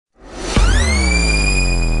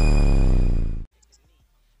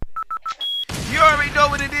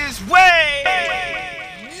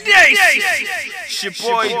It's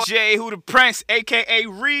your boy Jay, who the Prince, aka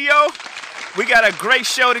Rio. We got a great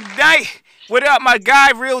show tonight. What up, my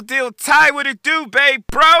guy, Real Deal Ty? What it do, babe,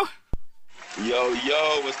 bro? Yo,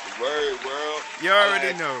 what's the word, world? You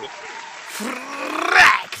already know.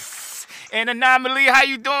 Frax! And Anomaly, how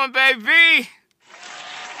you doing, baby?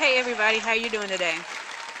 Hey, everybody. How you doing today?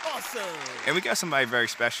 Awesome. And we got somebody very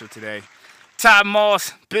special today. Ty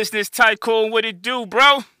Moss, business tycoon. What it do,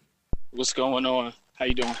 bro? What's going on? How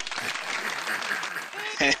you doing?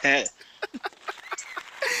 It's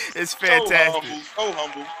fantastic. So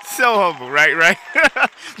humble. So humble, right?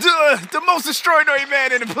 the most extraordinary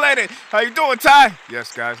man in the planet. How you doing, Ty?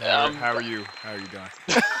 Yes, guys. How are you? How are you doing?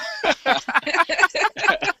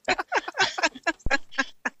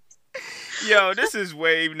 Yo, this is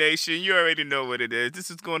Wave Nation. You already know what it is.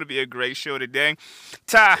 This is going to be a great show today.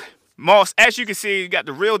 Ty Moss, as you can see, you got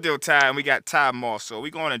the Real Deal Ty and we got Ty Moss. So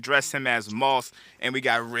we're going to address him as Moss and we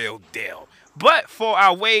got Real Deal. But for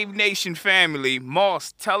our Wave Nation family,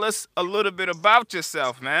 Moss, tell us a little bit about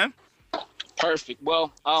yourself, man. Perfect.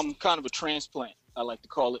 Well, I'm kind of a transplant, I like to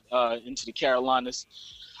call it, into the Carolinas.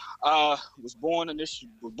 Was born in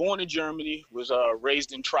Germany, was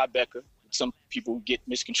raised in Tribeca. Some people get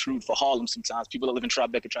misconstrued for Harlem sometimes. People that live in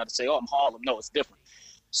Tribeca try to say, oh, I'm Harlem. No, it's different.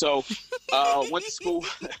 So went to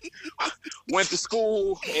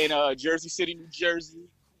school in Jersey City, New Jersey.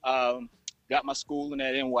 Got my schooling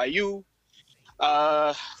at NYU.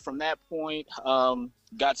 From that point,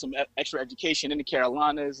 got some extra education in the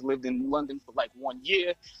Carolinas, lived in London for like 1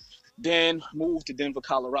 year, then moved to Denver,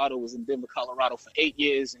 Colorado, was in Denver, Colorado for 8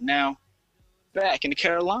 years, and now back in the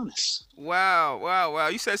Carolinas. Wow.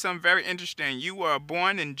 You said something very interesting. You were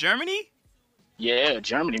born in Germany? Yeah,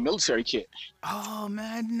 Germany, military kid. Oh,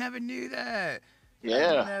 man, I never knew that.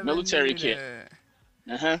 Yeah, military kid.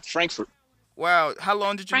 Frankfurt. Wow, how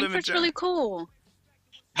long did you live in Frankfurt's Germany? really cool.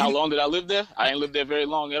 How long did I live there? I ain't lived there very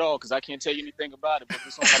long at all because I can't tell you anything about it. But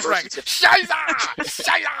it's on my birth certificate.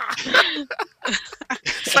 Scheiße!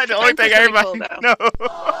 It's like the only thing everybody knows.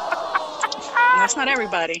 That's not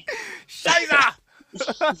everybody. Scheiße!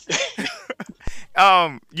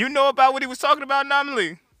 You know about what he was talking about,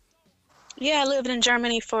 Anomaly? Yeah, I lived in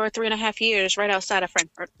Germany for 3.5 years, right outside of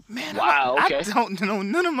Frankfurt. Man, wow, okay. I don't know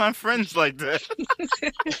none of my friends like that.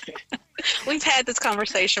 We've had this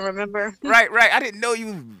conversation, remember? Right. I didn't know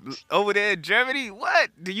you over there in Germany. What?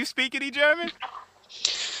 Do you speak any German?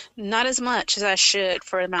 Not as much as I should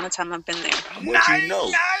for the amount of time I've been there. What you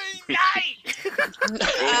know?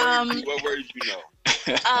 What words you know?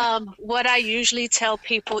 What I usually tell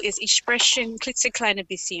people is Ich spreche klitzekleine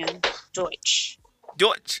bisschen Deutsch.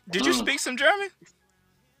 Deutsch. Did you speak some German?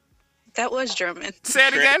 That was German. Say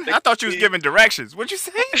it again. I thought you was giving directions. What'd you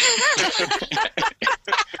say?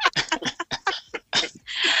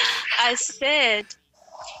 I said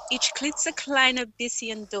Ich klitzekleine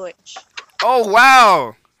bisschen Deutsch. Oh,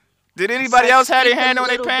 wow. Did anybody So else have their speak a hand on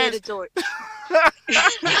their little pants? bit of Deutsch.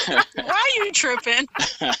 Why are you tripping?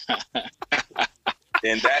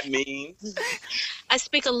 And that means? I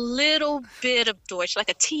speak a little bit of Deutsch, like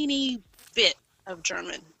a teeny bit of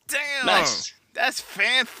German. Damn. Nice. That's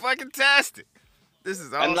fan-fucking-tastic. This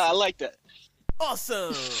is awesome. And I like that.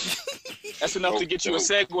 Awesome. That's enough to get you a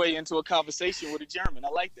segue into a conversation with a German. I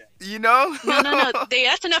like that. You know? No.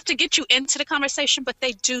 That's enough to get you into the conversation, but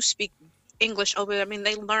they do speak English over there. I mean,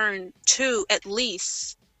 they learn at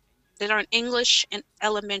least. They learn English in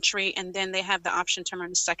elementary, and then they have the option to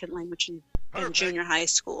learn a second language in junior high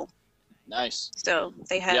school. Nice. So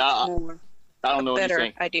they have I don't know better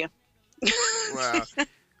anything. idea. Wow.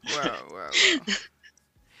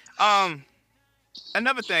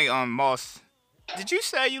 Another thing, Moss. Did you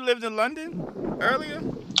say you lived in London earlier?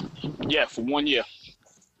 Yeah, for 1 year.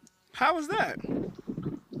 How was that?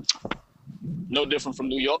 No different from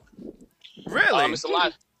New York. Really? It's a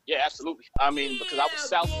lot. Yeah, absolutely. I mean, because I was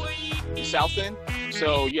south end.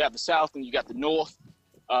 So you have the south and you got the north.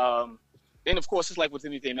 Then, of course, it's like with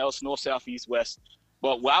anything else, north, south, east, west.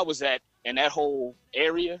 But where I was at, in that whole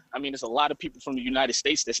area, I mean, there's a lot of people from the United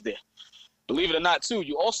States that's there. Believe it or not, too,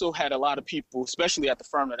 you also had a lot of people, especially at the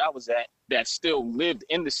firm that I was at, that still lived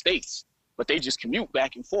in the States, but they just commute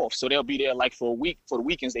back and forth. So they'll be there like for a week. For the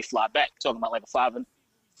weekends, they fly back. Talking about like a five and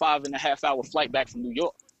a half hour flight back from New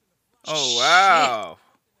York. Oh, wow.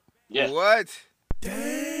 Yeah. What?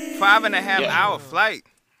 Damn. 5.5 hour flight.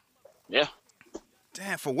 Yeah.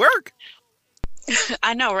 Damn, for work?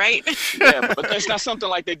 I know, right? Yeah, but it's not something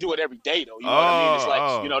like they do it every day, though. You know what I mean? It's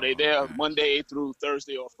like, they're there Monday through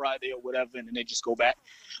Thursday or Friday or whatever, and then they just go back.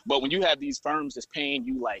 But when you have these firms that's paying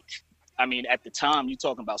you at the time, you're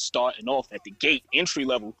talking about starting off at the gate, entry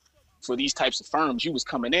level for these types of firms. You was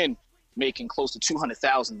coming in making close to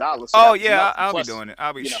 $200,000. So Oh yeah, I'll be plus, doing it.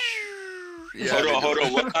 I'll be. you know. Yeah, Hold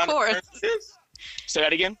on. What kind of firm is this? Say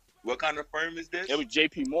that again. What kind of firm is this? It was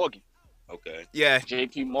J.P. Morgan. Okay. Yeah,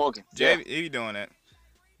 J.P. Morgan. Jay, he be doing it.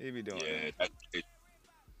 He be doing Yeah. it. That's it.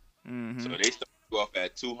 Mm-hmm. So they started you off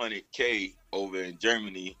at 200K over in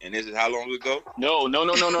Germany, and this is how long ago? No.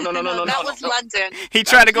 That was London. He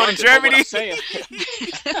tried to go to Germany.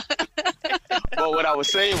 But what I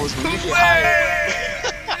was saying was when you get hired,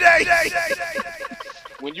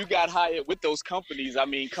 when you got hired with those companies, I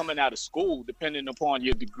mean, coming out of school, depending upon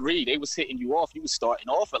your degree, they was hitting you off. You was starting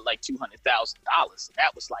off at like $200,000. That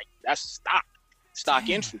was like, that's stock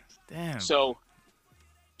entry. Damn. So,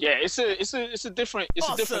 yeah, it's a different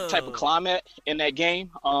type of climate in that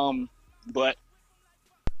game. But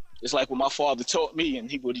it's like what my father taught me,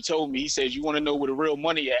 and what he told me. He says, you want to know where the real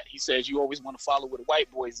money at? He says, you always want to follow where the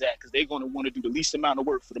white boys at, because they're going to want to do the least amount of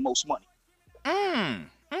work for the most money.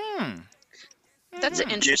 That's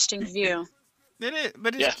an interesting view. It is,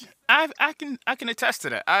 but it's, I can attest to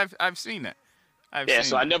that. I've seen it.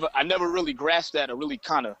 So I never really grasped that, or really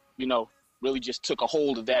kind of, really just took a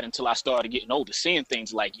hold of that until I started getting older, seeing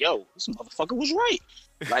things like, yo, this motherfucker was right.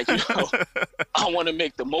 Like, I want to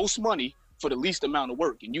make the most money for the least amount of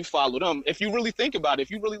work, and you follow them. If you really think about it, if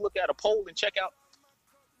you really look at a poll and check out,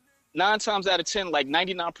 9 times out of 10, like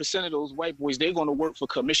 99% of those white boys, they're going to work for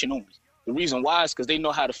commission only. The reason why is because they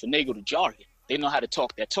know how to finagle the jargon. They know how to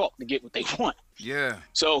talk that talk to get what they want. Yeah.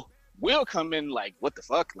 So we'll come in like, what the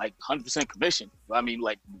fuck? Like 100% commission. I mean,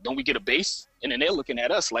 like, don't we get a base? And then they're looking at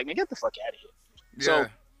us like, man, get the fuck out of here. Yeah. So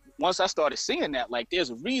once I started seeing that, like,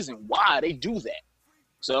 there's a reason why they do that.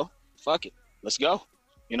 So fuck it. Let's go.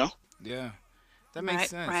 Yeah. That makes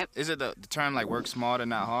sense. Right. Is it the term like work smarter,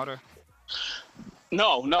 not harder?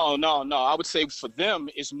 No. I would say for them,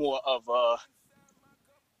 it's more of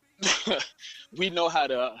we know how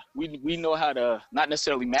to not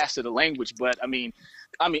necessarily master the language, but I mean,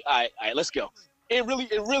 all right, let's go. It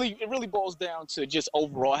really boils down to just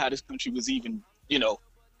overall how this country was even,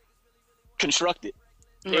 constructed.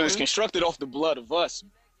 Mm-hmm. It was constructed off the blood of us,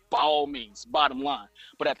 by all means, bottom line.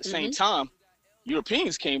 But at the same time,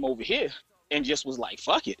 Europeans came over here and just was like,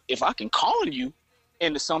 fuck it. If I can con you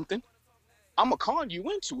into something, I'm going to con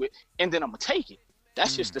you into it, and then I'm going to take it.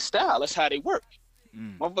 That's just the style. That's how they work.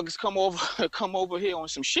 Motherfuckers come over here on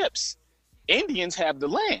some ships. Indians have the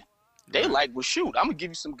land. They like, well, shoot, I'm going to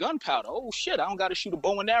give you some gunpowder. Oh, shit, I don't got to shoot a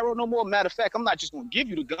bow and arrow no more. Matter of fact, I'm not just going to give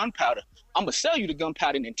you the gunpowder. I'm going to sell you the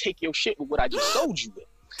gunpowder and then take your shit with what I just sold you with.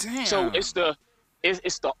 Damn. So it's the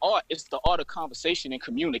art of conversation and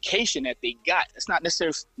communication that they got. It's not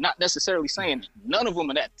necessarily saying none of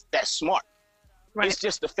them are that smart. Right. It's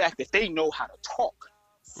just the fact that they know how to talk.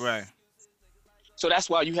 Right. So that's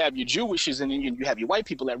why you have your Jewishes and then you have your white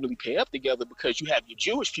people that really pay up together, because you have your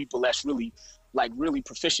Jewish people that's really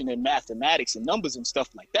proficient in mathematics and numbers and stuff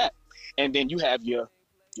like that. And then you have your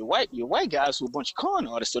white guys who are a bunch of con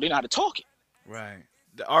artists, so they know how to talk it. Right.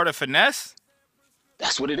 The art of finesse?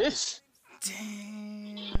 That's what it is.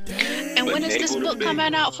 Damn. And when is this book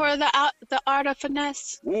coming out for the art of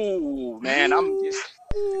finesse? Ooh, man, I'm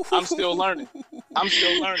still learning. I'm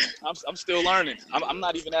still learning. I'm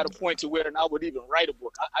not even at a point to where I would even write a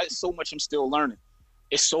book. It's so much I'm still learning.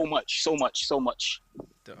 It's so much. The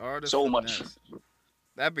art of so finesse. much.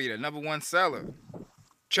 That'd be the #1 seller.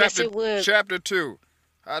 Yes, it would. Chapter 2.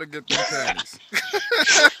 How to get them pennies.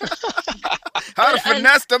 How to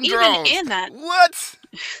finesse them drones. Even in that. What?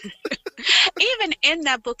 Even in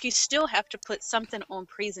that book, you still have to put something on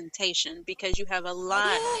presentation, because you have a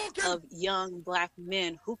lot of young black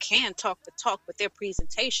men who can talk the talk, but their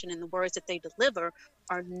presentation and the words that they deliver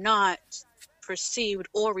are not perceived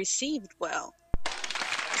or received well.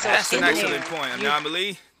 So that's an excellent point.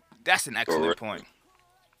 Anomaly. That's an excellent point.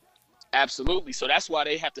 Absolutely. So that's why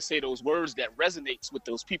they have to say those words that resonates with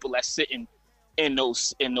those people that's sitting in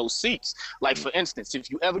those seats. Like, for instance, if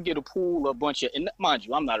you ever get a pool of a bunch of, and mind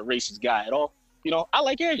you, I'm not a racist guy at all. I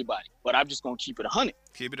like everybody, but I'm just gonna keep it 100.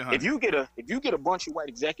 Keep it 100. If you get a bunch of white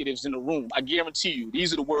executives in the room, I guarantee you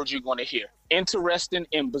these are the words you're gonna hear: interesting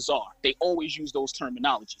and bizarre. They always use those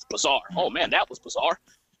terminologies. Bizarre. Oh man, that was bizarre.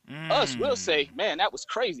 Us will say, man, that was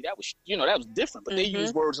crazy. That was that was different. But they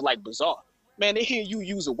use words like bizarre. Man, they hear you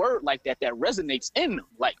use a word like that resonates in them.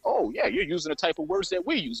 Like, oh yeah, you're using the type of words that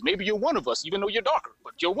we use. Maybe you're one of us, even though you're darker,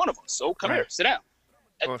 but you're one of us. So come here, sit down.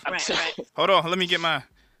 Right. Hold on, let me get my.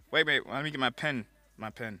 Wait, let me get my pen.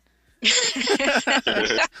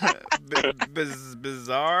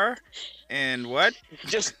 Bizarre and what?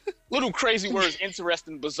 Just little crazy words,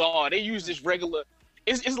 interesting, bizarre. They use this regular.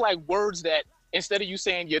 It's like words that instead of you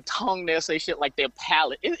saying your tongue, they'll say shit like their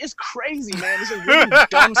palate. It's crazy, man. This is really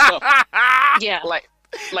dumb stuff. Yeah.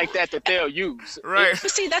 Like that they'll use. Right.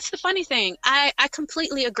 But see, that's the funny thing. I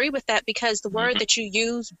completely agree with that, because the word that you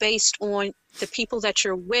use based on the people that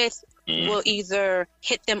you're with will either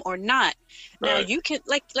hit them or not. Now, Right. you can,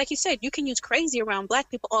 like you said, you can use crazy around black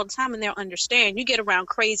people all the time and they'll understand. You get around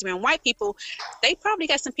crazy around white people, they probably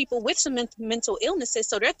got some people with some mental illnesses,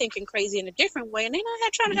 so they're thinking crazy in a different way, and they're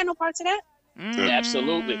not trying to have no parts of that.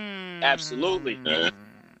 Absolutely. Absolutely.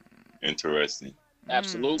 Interesting.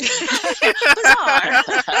 Absolutely. Bizarre.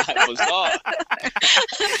 Bizarre.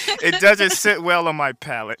 It doesn't sit well on my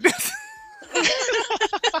palate.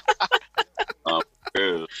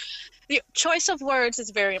 Yeah. The choice of words is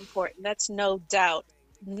very important. That's no doubt.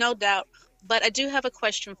 No doubt. But I do have a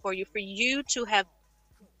question for you. For you to have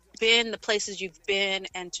been the places you've been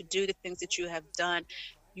and to do the things that you have done,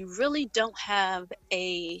 you really don't have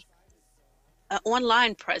a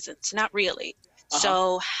online presence. Not really.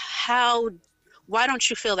 So why don't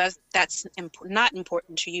you feel that that's not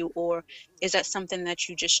important to you, or is that something that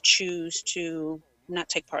you just choose to not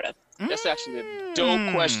take part of? That's actually a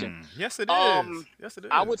dope question. Yes, it is. Yes, it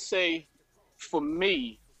is. I would say, for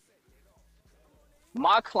me,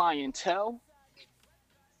 my clientele.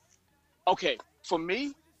 Okay, for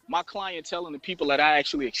me, my clientele and the people that I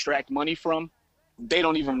actually extract money from, they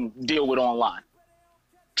don't even deal with online.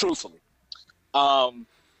 Truthfully,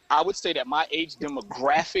 I would say that my age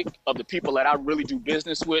demographic of the people that I really do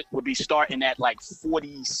business with would be starting at like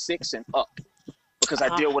 46 and up, because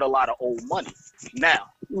I deal with a lot of old money. Now,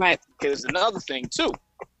 Right. here's another thing too.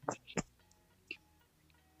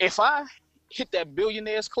 If I hit that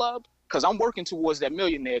billionaires club, because I'm working towards that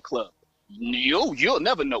millionaire club, you'll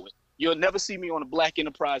never know it. You'll never see me on a Black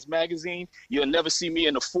Enterprise magazine. You'll never see me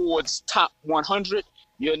in the Ford's top 100.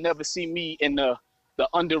 You'll never see me in the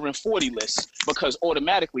under and 40 list, because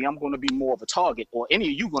automatically I'm going to be more of a target, or any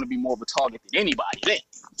of you going to be more of a target than anybody then.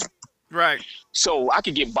 Right. So I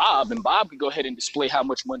could get Bob, and Bob could go ahead and display how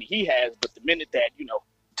much money he has, but the minute that,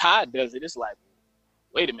 Todd does it, it's like,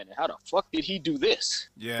 wait a minute, how the fuck did he do this?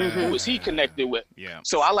 Yeah. Who is he connected with? Yeah.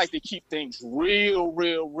 So I like to keep things real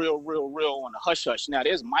on the hush-hush. Now,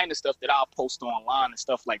 there's minor stuff that I'll post online and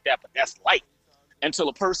stuff like that, but that's light until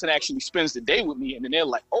a person actually spends the day with me, and then they're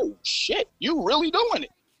like, oh, shit, you really doing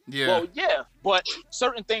it? Yeah. Well, yeah, but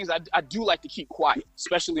certain things I do like to keep quiet,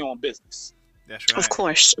 especially on business. That's right. Of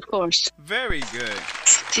course. Very good.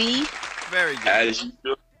 See? Very good. As you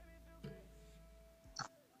do.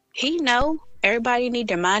 He know everybody need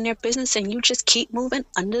to mind their business, and you just keep moving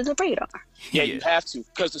under the radar. Yeah, you have to,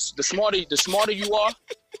 because the smarter you are,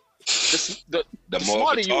 the more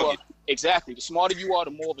smarter of a you are. target. Exactly. The smarter you are,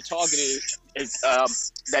 the more of a target is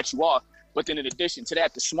that you are. But then in addition to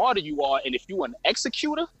that, the smarter you are, and if you're an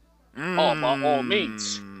executor, by all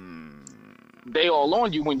means, they all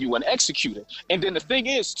on you when you're an executor. And then the thing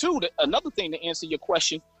is, too, that another thing to answer your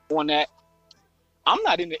question on that, I'm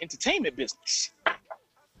not in the entertainment business.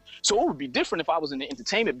 So it would be different if I was in the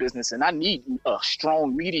entertainment business and I need a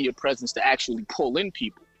strong media presence to actually pull in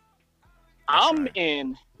people. I'm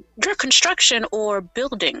in... You're construction or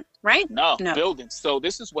building, right? No, buildings. So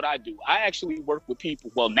this is what I do. I actually work with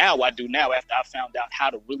people. Well, now I do now after I found out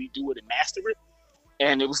how to really do it and master it.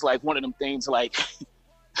 And it was like one of them things like,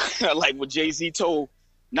 like what Jay-Z told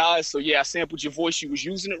Nas. So yeah, I sampled your voice. You was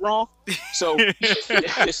using it wrong. So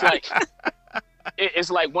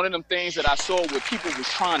it's like one of them things that I saw where people was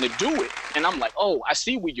trying to do it. And I'm like, oh, I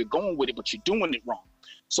see where you're going with it, but you're doing it wrong.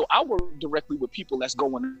 So I work directly with people that's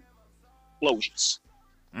going explosions.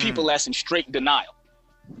 People that's in straight denial.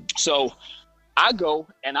 So I go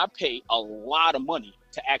and I pay a lot of money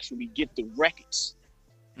to actually get the records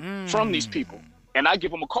from these people. And I give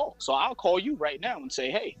them a call. So I'll call you right now and say,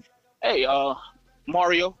 hey,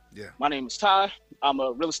 Mario, my name is Ty. I'm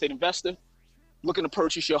a real estate investor looking to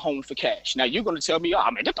purchase your home for cash. Now you're going to tell me,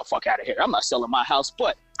 oh man, get the fuck out of here. I'm not selling my house.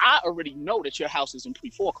 But I already know that your house is in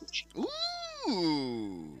pre-foreclosure.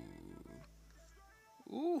 Ooh.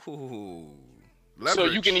 Leverage. So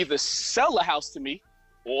you can either sell the house to me,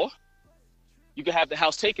 or you can have the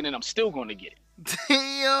house taken and I'm still going to get it.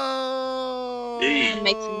 Damn. And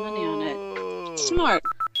make some money on it. Smart.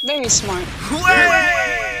 Very smart.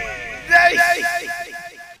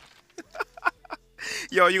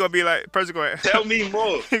 Yo, you gonna be like, person going, tell me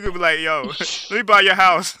more. You gonna be like, yo, let me buy your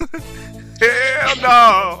house. Hell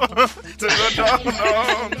no.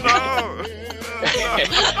 No.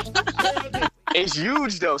 It's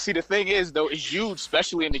huge though. See, the thing is though, it's huge,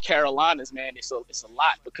 especially in the Carolinas, man. It's a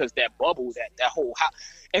lot, because that bubble, that whole house.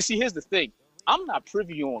 And see, here's the thing. I'm not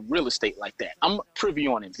privy on real estate like that. I'm privy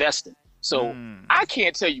on investing. So I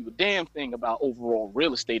can't tell you a damn thing about overall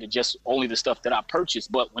real estate and just only the stuff that I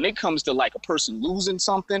purchased. But when it comes to like a person losing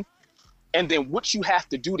something and then what you have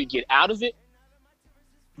to do to get out of it,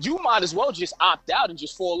 you might as well just opt out and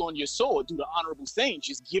just fall on your sword, do the honorable thing.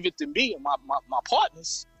 Just give it to me and my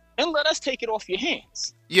partners and let us take it off your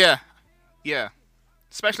hands. Yeah. Yeah.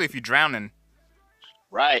 Especially if you're drowning.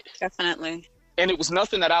 Right. Definitely. And it was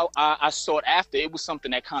nothing that I sought after. It was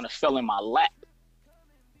something that kind of fell in my lap.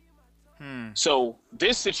 So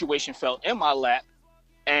this situation fell in my lap,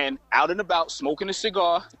 and out and about smoking a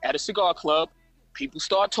cigar at a cigar club, people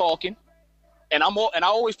start talking, and I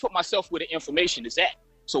always put myself where the information is at.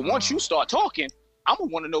 So once you start talking, I'm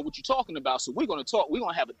gonna want to know what you're talking about. So we're gonna talk. We're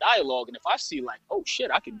gonna have a dialogue, and if I see like, oh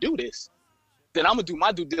shit, I can do this, then I'm gonna do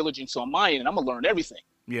my due diligence on my end, and I'm gonna learn everything.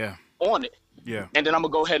 Yeah. On it. Yeah. And then I'm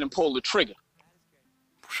gonna go ahead and pull the trigger.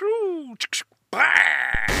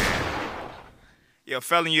 Yo,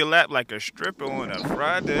 fell in your lap like a stripper on a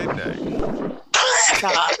Friday night.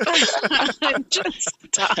 Stop. Just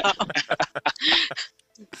stop.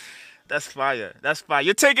 That's fire. That's fire.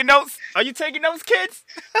 You're taking notes? Are you taking notes, kids?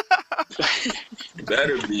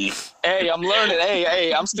 Better be. Hey, I'm learning.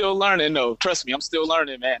 Hey, I'm still learning though. Trust me, I'm still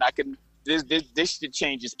learning, man. This shit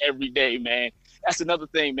changes every day, man. That's another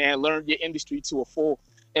thing, man. Learn your industry to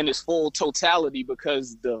its full totality,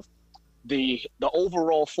 because the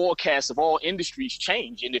overall forecast of all industries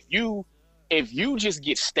change. And if you just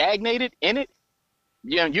get stagnated in it,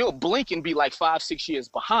 yeah, you'll blink and be like 5-6 years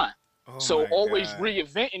behind. So always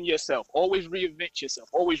reinventing yourself, always reinvent yourself.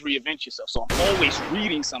 So I'm always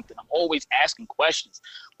reading something. I'm always asking questions,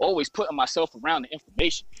 always putting myself around the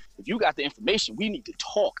information. If you got the information, we need to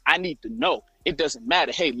talk. I need to know. It doesn't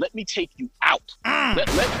matter. Hey, let me take you out.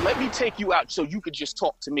 Let me take you out so you could just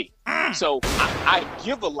talk to me. So I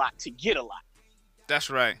give a lot to get a lot. That's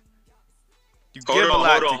right. You give a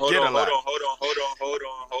lot to get a lot. Hold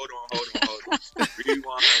on.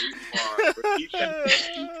 Rewind. Repeat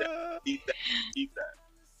that.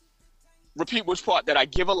 Repeat which part? That I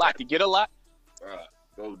give a lot to get a lot?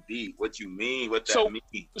 Go deep. What you mean? What that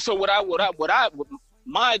mean? So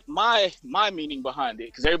my meaning behind it,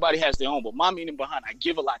 because everybody has their own, but my meaning behind I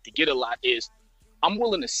give a lot to get a lot is I'm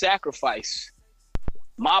willing to sacrifice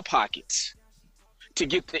my pockets to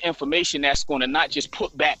get the information that's going to not just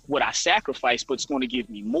put back what I sacrificed, but it's going to give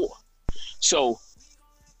me more. So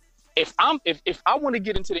if I want to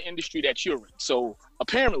get into the industry that you're in, so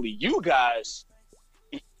apparently you guys,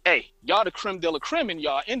 hey, y'all the creme de la creme in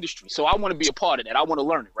y'all industry. So I want to be a part of that. I want to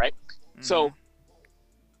learn it, right? So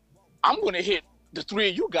I'm going to hit the three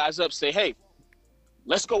of you guys up, say, hey,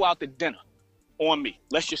 let's go out to dinner on me.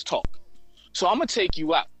 Let's just talk. So I'm going to take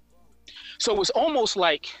you out. So it's almost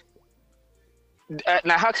like,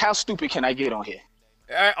 now how stupid can I get on here?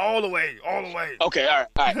 All the way. Okay, all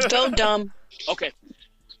right. So dumb. Okay.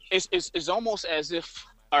 It's almost as if,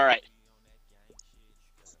 all right,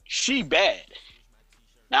 she bad.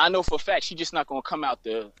 Now I know for a fact she just not gonna come out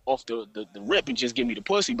off the rip and just give me the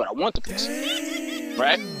pussy, but I want the pussy.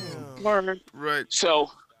 Right? Right.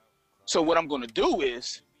 So what I'm gonna do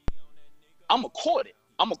is I'm gonna court it.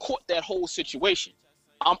 I'm gonna court that whole situation.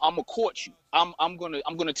 I'm gonna court you. I'm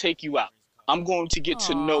gonna take you out. I'm going to get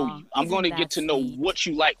to know you. I'm going to get to know what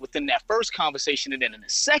you like within that first conversation. And then in the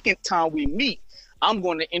second time we meet, I'm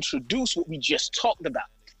going to introduce what we just talked about.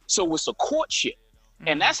 So it's a courtship.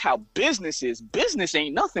 And that's how business is. Business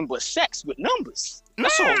ain't nothing but sex with numbers.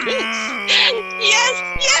 That's all it is. Yes.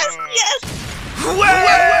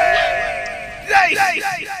 Nice.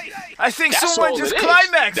 I think That's someone all just it is.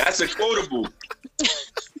 climaxed. That's a quotable.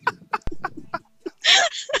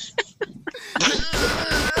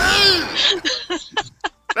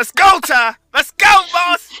 Let's go, Ty. Let's go,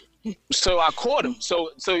 boss. So I caught him. So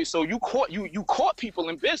you caught people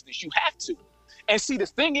in business. You have to. And see, the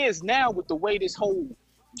thing is now with the way this whole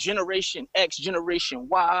Generation X, Generation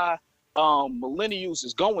Y, millennials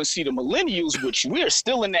is going. See, the millennials, which we're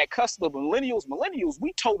still in that cusp of millennials,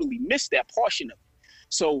 we totally missed that portion of it.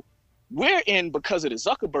 So we're in because of the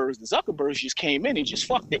Zuckerbergs. The Zuckerbergs just came in and just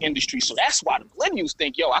fucked the industry. So that's why the millennials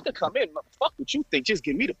think, yo, I could come in, fuck what you think, just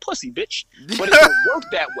give me the pussy, bitch. But it don't work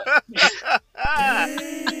that way.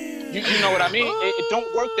 you know what I mean? It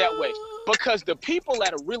don't work that way. Because the people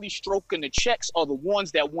that are really stroking the checks are the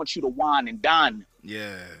ones that want you to wine and dine.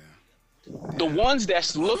 Yeah. The ones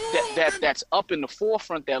that's that's up in the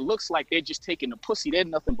forefront that looks like they're just taking the pussy, they're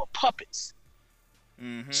nothing but puppets.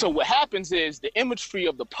 Mm-hmm. So what happens is the imagery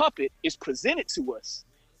of the puppet is presented to us,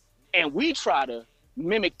 and we try to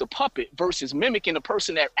mimic the puppet versus mimicking the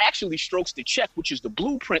person that actually strokes the check, which is the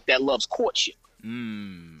blueprint that loves courtship.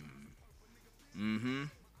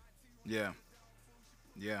 Yeah.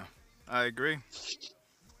 I agree.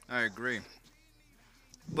 I agree.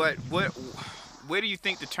 But where do you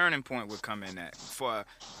think the turning point would come in at for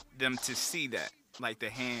them to see that, like the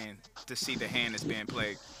hand, to see the hand that's being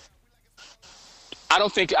played? I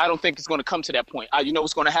don't think it's going to come to that point. You know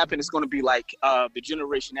what's going to happen? It's going to be like the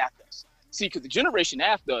generation after us. See, because the generation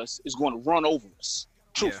after us is going to run over us,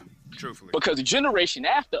 truthfully. Yeah, truthfully. Because the generation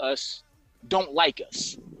after us don't like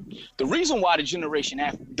us. The reason why the generation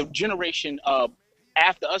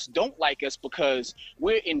after us don't like us because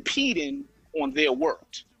we're impeding on their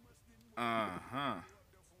world.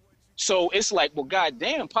 So it's like, well,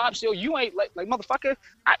 goddamn, Pops, yo, you ain't like motherfucker.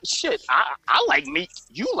 I like meat.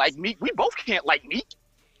 You like meat. We both can't like meat.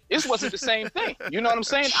 This wasn't the same thing. You know what I'm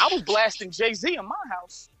saying? I was blasting Jay-Z in my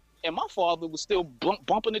house, and my father was still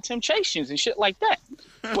bumping the Temptations and shit like that.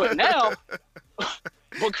 But now,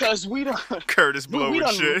 because we don't... Curtis blowing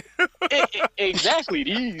shit. Exactly.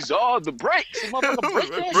 These are the breaks.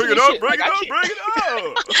 Motherfucker, bring it up, bring it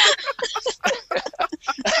up.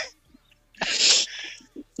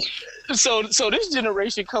 So this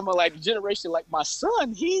generation coming, like generation like my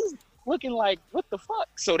son, he's looking like, what the fuck?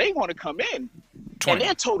 So they want to come in, 21. and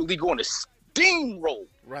they're totally going to steamroll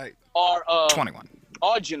right our 21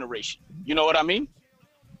 our generation. You know what I mean?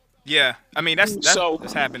 Yeah, I mean that's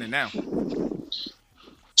happening now.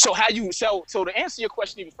 So so to answer your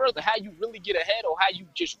question even further, how you really get ahead or how you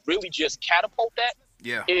just catapult that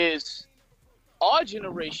is our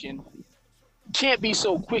generation can't be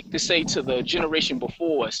so quick to say to the generation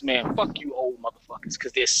before us, man, fuck you old motherfuckers,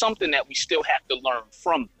 because there's something that we still have to learn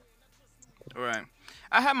from them. Right.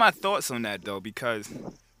 I have my thoughts on that, though, because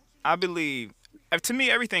I believe, to me,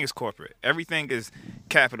 everything is corporate. Everything is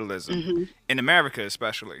capitalism, in America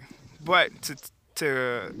especially. But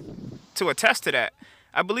to attest to that,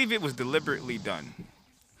 I believe it was deliberately done.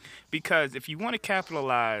 Because if you want to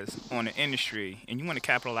capitalize on an industry, and you want to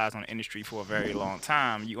capitalize on an industry for a very long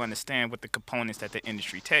time, you understand what the components that the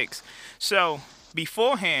industry takes. So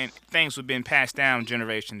beforehand, things were being passed down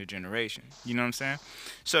generation to generation. You know what I'm saying?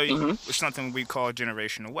 So it's something we call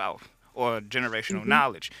generational wealth or generational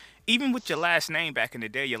knowledge. Even with your last name back in the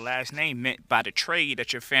day, your last name meant by the trade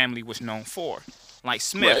that your family was known for. Like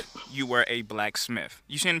Smith, you were a blacksmith.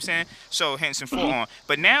 You see what I'm saying? So hence and on.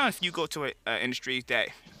 But now if you go to an industry that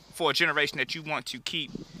for a generation that you want to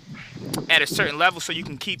keep at a certain level so you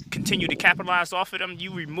can continue to capitalize off of them,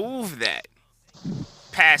 you remove that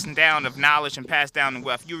passing down of knowledge and pass down the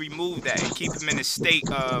wealth. You remove that and keep them in a state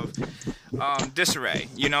of disarray,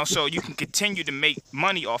 you know, so you can continue to make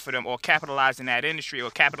money off of them or capitalize in that industry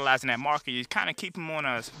or capitalize in that market. You kind of keep them on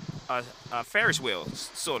a Ferris wheel,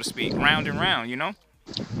 so to speak, round and round, you know?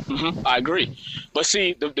 I agree. But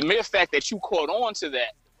see, the mere fact that you caught on to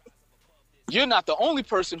that, you're not the only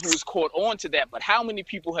person who was caught on to that, but how many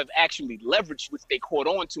people have actually leveraged what they caught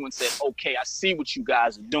on to and said, okay, I see what you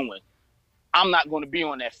guys are doing. I'm not going to be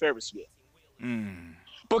on that Ferris wheel.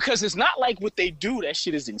 Because it's not like what they do, that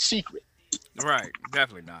shit is in secret. Right,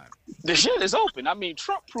 definitely not. The shit is open. I mean,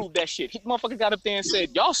 Trump proved that shit. He motherfucker got up there and said,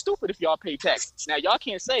 y'all stupid if y'all pay taxes. Now, y'all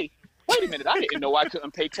can't say, wait a minute, I didn't know I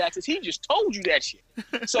couldn't pay taxes. He just told you that shit.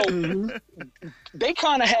 So they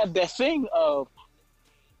kind of have that thing of,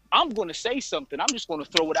 I'm going to say something. I'm just going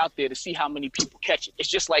to throw it out there to see how many people catch it. It's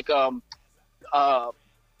just like a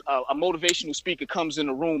motivational speaker comes in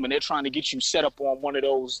the room and they're trying to get you set up on one of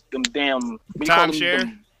those damn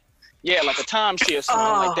timeshare. Yeah, like a timeshare or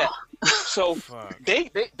something like that. So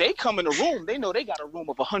they come in the room. They know they got a room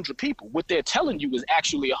of 100 people. What they're telling you is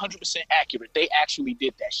actually 100% accurate. They actually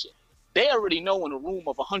did that shit. They already know in a room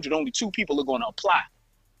of 100, only 2 people are going to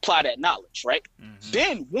apply that knowledge, right?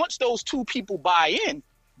 Then once those 2 people buy in,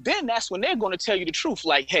 then that's when they're going to tell you the truth.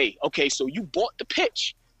 Like, hey, okay, so you bought the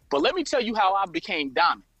pitch, but let me tell you how I became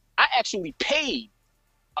diamond. I actually paid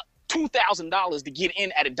 $2,000 to get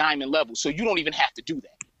in at a diamond level, so you don't even have to do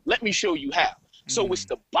that. Let me show you how. So it's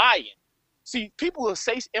the buy-in. See, people will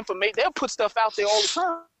say information, they'll put stuff out there all the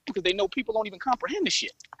time because they know people don't even comprehend the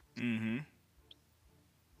shit.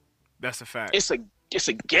 That's a fact. It's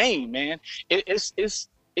a game, man. It's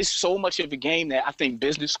so much of a game that I think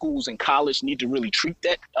business schools and college need to really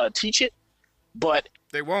teach it. But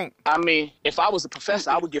they won't. I mean, if I was a professor,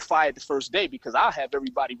 I would get fired the first day because I'll have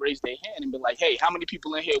everybody raise their hand and be like, hey, how many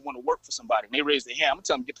people in here want to work for somebody? And they raise their hand. I'm going to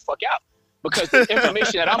tell them, get the fuck out. Because the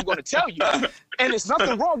information that I'm going to tell you, and there's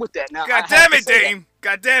nothing wrong with that. Now, God damn it, Dame.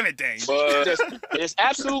 God damn it, Dame. But there's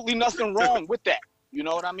absolutely nothing wrong with that. You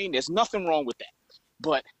know what I mean? There's nothing wrong with that.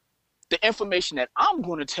 But the information that I'm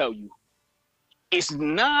going to tell you is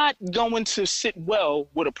not going to sit well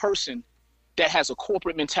with a person that has a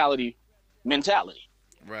corporate mentality.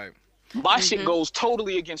 Right. My shit goes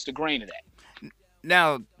totally against the grain of that.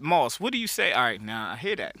 Now, Moss, what do you say? All right, now I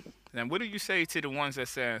hear that. Then what do you say to the ones that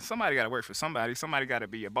say somebody got to work for somebody? Somebody got to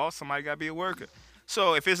be a boss. Somebody got to be a worker.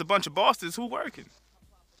 So if it's a bunch of bosses, who working?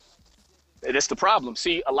 That's the problem.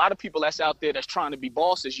 See, a lot of people that's out there that's trying to be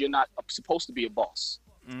bosses, you're not supposed to be a boss.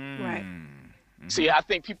 Right. See, I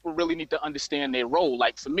think people really need to understand their role.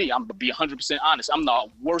 Like for me, I'm gonna be 100% honest. I'm the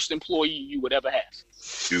worst employee you would ever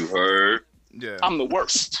have. You heard? Yeah. I'm the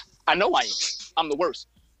worst. I know I am. I'm the worst.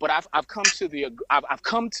 But I've come to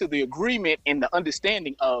the agreement and the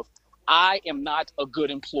understanding of I am not a good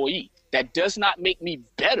employee. That does not make me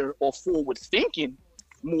better or forward thinking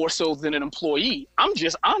more so than an employee. I'm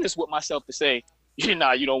just honest with myself to say, you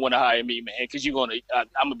don't want to hire me, man, because I'm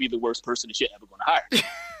gonna be the worst person that you're ever gonna hire.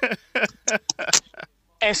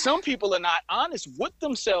 And some people are not honest with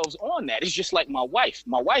themselves on that. It's just like my wife.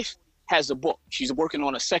 My wife has a book. She's working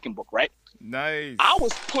on a second book, right? Nice. I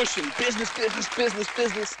was pushing business,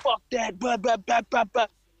 fuck that, blah, blah, blah, blah, blah.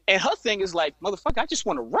 And her thing is like, motherfucker, I just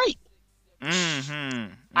want to write.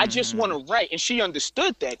 I just want to write. And she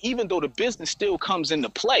understood that, even though the business still comes into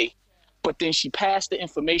play, but then she passed the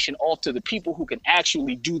information off to the people who can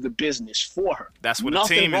actually do the business for her. That's what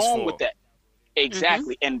Nothing a team is wrong for. with that.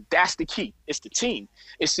 Exactly. And that's the key. It's the team.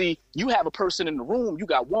 And see, you have a person in the room. You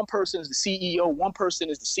got one person is the CEO, one person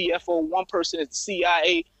is the CFO, one person is the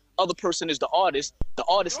CIA, other person is the artist. The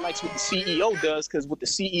artist likes what the CEO does because what the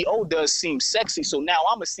CEO does seems sexy. So now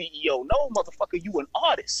I'm a CEO. No, motherfucker, you an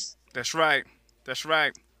artist. That's right. That's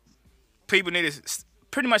right. People need to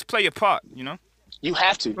pretty much play your part, You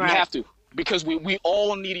have to. Right. You have to. Because we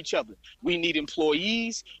all need each other. We need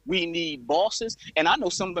employees. We need bosses. And I know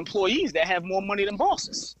some employees that have more money than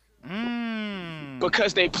bosses.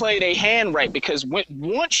 Because they play their hand right. Because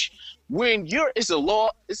it's a law,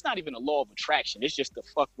 it's not even a law of attraction. It's just the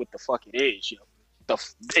fuck what the fuck it is,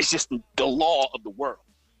 It's just the law of the world.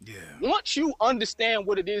 Yeah. Once you understand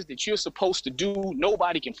what it is that you're supposed to do,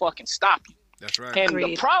 nobody can fucking stop you. That's right. And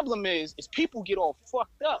Agreed. the problem is people get all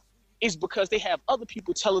fucked up is because they have other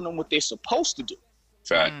people telling them what they're supposed to do.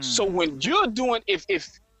 Facts. So when you're doing, if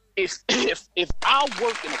I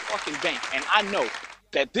work in a fucking bank and I know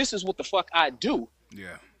that this is what the fuck I do,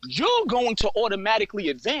 Yeah. you're going to automatically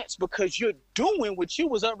advance because you're doing what you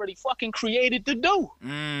was already fucking created to do.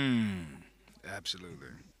 Absolutely.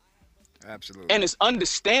 Absolutely. And it's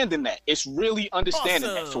understanding that. It's really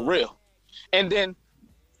understanding that for real. And then,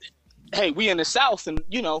 hey, we in the South and,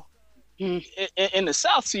 in the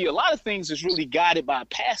South, see, a lot of things is really guided by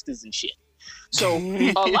pastors and shit. So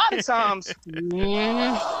a lot of times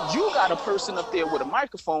you got a person up there with a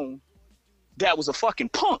microphone that was a fucking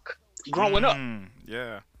punk growing up.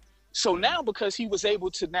 Yeah. So now because he was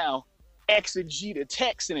able to now exegete a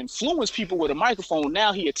text and influence people with a microphone,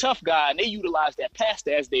 now he a tough guy and they utilize that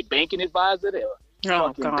pastor as their banking advisor, their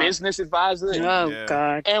fucking business advisor.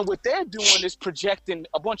 God. And what they're doing is projecting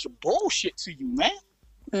a bunch of bullshit to you, man.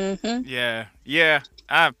 Yeah. Yeah.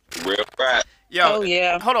 Real right. Yo, Oh,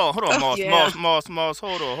 yeah. Hold on, Moss, yeah. Moss.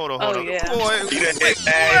 Hold on. Oh, yeah. Boy,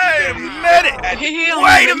 wait a minute. He don't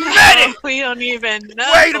Wait a even minute. know. We don't even know.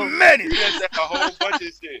 Wait a minute. You done said a whole bunch of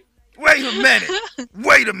shit. Wait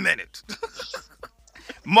a minute.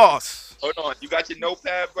 Moss, Hold on. You got your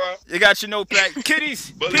notepad, bro? you got your notepad.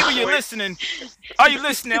 Kiddies, Bullet people, you're point. listening. Are you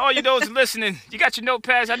listening? All you those listening, you got your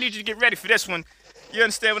notepads. I need you to get ready for this one. You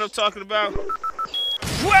understand what I'm talking about?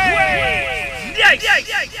 Wait!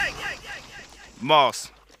 Moss,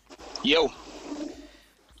 Yo,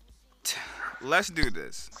 let's do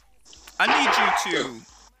this. I need you to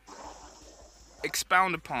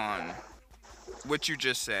expound upon what you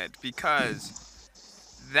just said because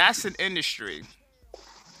that's an industry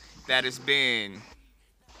that is being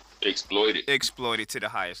Exploited. to the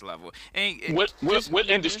highest level. And what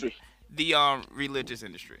industry? The religious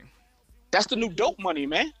industry. That's the new dope money,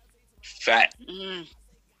 man. Fact.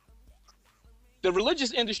 The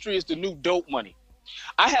religious industry is the new dope money.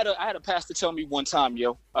 I had a pastor tell me one time,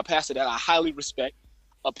 a pastor that I highly respect,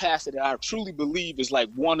 a pastor that I truly believe is like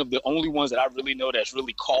one of the only ones that I really know that's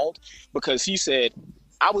really called, because he said,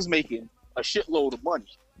 I was making a shitload of money.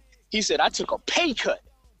 He said, I took a pay cut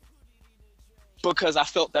because I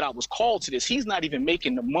felt that I was called to this. He's not even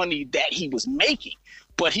making the money that he was making,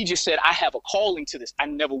 but he just said, I have a calling to this. I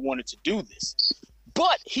never wanted to do this.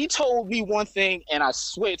 But he told me one thing, and I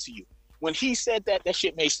swear to you, when he said that, that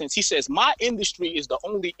shit made sense. He says, my industry is the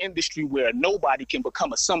only industry where nobody can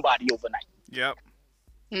become a somebody overnight. Yep.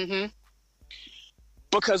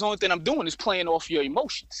 Because the only thing I'm doing is playing off your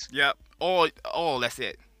emotions. Yep. All that's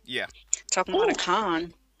it. Yeah. Talking about a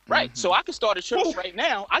con. Right. So I can start a church right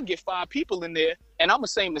now. I get 5 people in there, and I'm going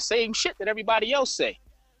to say the same shit that everybody else say.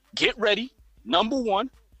 Get ready. Number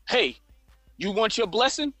one, hey, You want your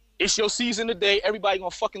blessing? It's your season today. Everybody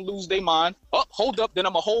gonna fucking lose their mind. Oh, hold up. Then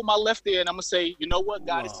I'm gonna hold my left ear and I'm gonna say, you know what?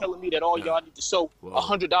 God is telling me that all y'all need to sow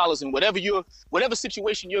 $100 and whatever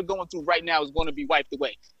situation you're going through right now is going to be wiped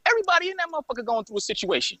away. Everybody in that motherfucker going through a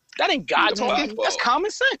situation. That ain't God talking. That's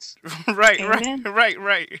common sense. Right.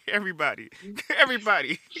 Everybody.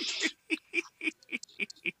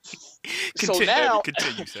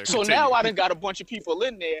 Continue, sir. So now I done got a bunch of people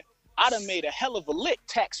in there. I done made a hell of a lick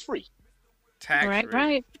tax-free.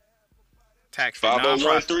 Right. Tax-free.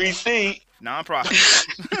 501(c)(3). Non-profit.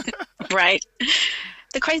 Right.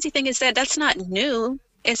 The crazy thing is that that's not new.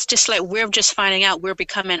 It's just like we're just finding out, we're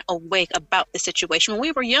becoming awake about the situation. When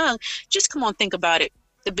we were young, just come on, think about it.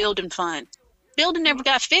 The building fund. Building never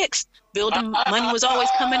got fixed. Building money was always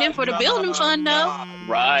coming in for the building fund, though.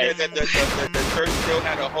 Right. The church still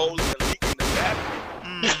had a hole in the leak in the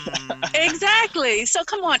bathroom. Exactly. So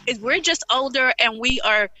come on, we're just older and we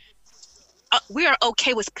are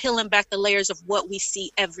okay with peeling back the layers of what we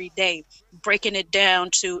see every day, breaking it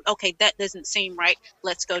down to, okay, that doesn't seem right.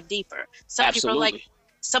 Let's go deeper. Some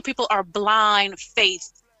people are blind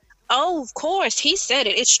faith. Oh, of course, he said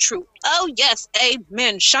it. It's true. Oh, yes,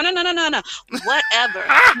 amen. No. Whatever.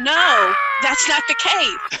 No, that's not the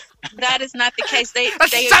case. That is not the case. They're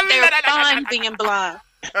fine being blind.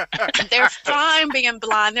 They're fine being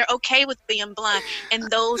blind. They're okay with being blind. And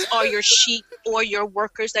those are your sheep or your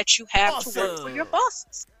workers that you have to work for your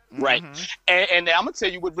bosses. Right. And I'm going to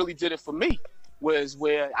tell you what really did it for me was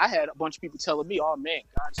where I had a bunch of people telling me, oh, man,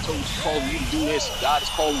 God's calling you to do this. God is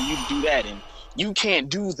calling you to do that. And you can't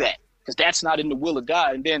do that because that's not in the will of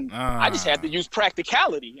God. And then I just had to use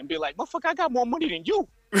practicality and be like, motherfucker, I got more money than you.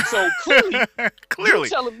 So clearly, you're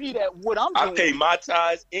telling me that what I'm doing. I pay my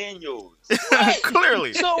tithes and yours. Right.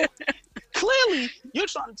 Clearly. So clearly, you're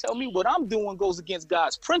trying to tell me what I'm doing goes against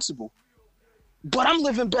God's principle, but I'm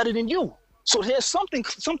living better than you. So there's something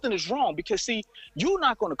is wrong because see, you're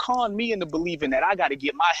not going to con me into believing that I got to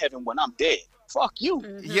get my heaven when I'm dead. Fuck you.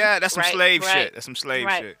 Mm-hmm. Yeah, that's some slave shit. That's some slave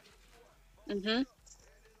shit. Mm-hmm.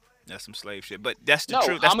 That's some slave shit. But that's the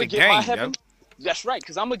truth. That's the game, yo. That's right,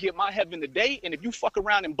 because I'm going to get my heaven today, and if you fuck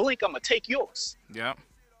around and blink, I'm going to take yours. Yeah.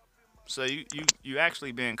 So you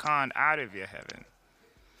actually being conned out of your heaven.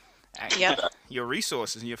 Yep. Your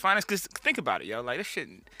resources and your finance. Because think about it, yo. Like, this shit,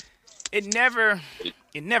 it never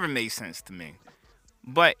made sense to me.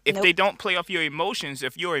 But if they don't play off your emotions,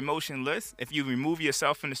 if you're emotionless, if you remove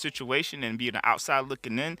yourself from the situation and be on the outside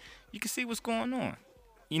looking in, you can see what's going on.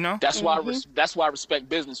 You know, that's why I respect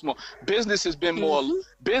business more. Business has been more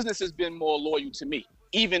loyal to me,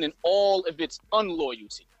 even in all of its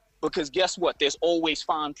unloyalty. Because guess what? There's always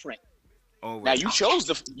fine print. Always. Now you chose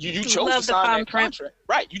to sign that contract,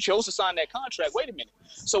 right? You chose to sign that contract. Wait a minute.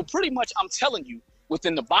 So pretty much, I'm telling you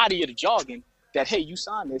within the body of the jargon that hey, you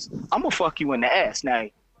signed this. I'm gonna fuck you in the ass. Now,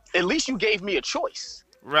 at least you gave me a choice.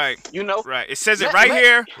 Right. You know. Right. It says it right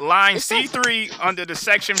here, line C3 under the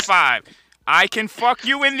section 5. I can fuck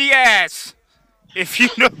you in the ass if you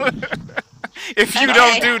don't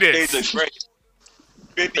do this.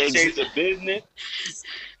 50 Shades of Business.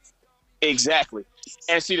 Exactly.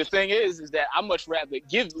 And see, the thing is that I much rather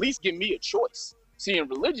at least give me a choice. See, in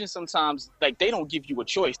religion, sometimes like they don't give you a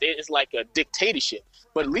choice. It's like a dictatorship.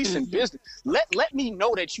 But at least in business, let me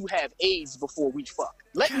know that you have AIDS before we fuck.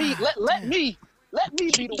 Let me be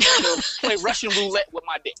the one to play Russian roulette with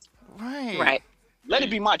my dick. Right. Let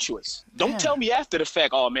it be my choice. Don't tell me after the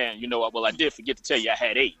fact, oh man, you know what? Well, I did forget to tell you I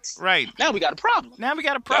had AIDS. Right. Now we got a problem.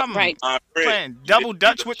 Right. Playing double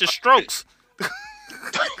dutch with the strokes.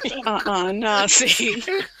 No, see.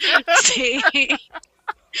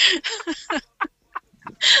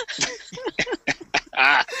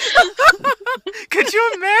 Could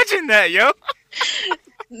you imagine that, yo?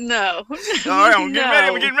 No. All right, I'm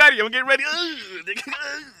getting ready.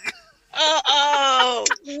 Oh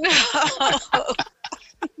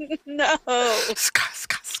no. Scott.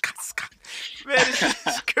 Man,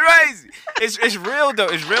 it's crazy. It's real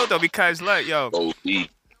though because look, yo.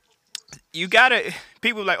 You gotta.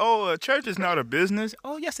 People like, oh, a church is not a business.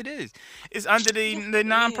 Oh, yes, it is. It's under the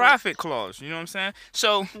non-profit clause. You know what I'm saying?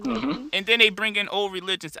 So, and then they bring in old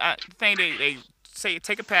religions. I think they say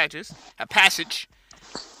take a passage,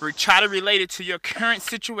 try to relate it to your current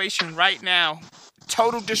situation right now.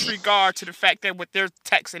 Total disregard to the fact that what their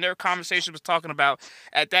text and their conversation was talking about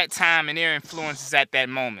at that time and their influences at that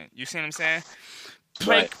moment. You see what I'm saying?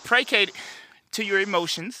 Placate to your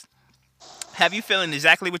emotions. Have you feeling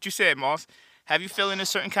exactly what you said, Moss? Have you feeling a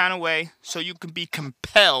certain kind of way so you can be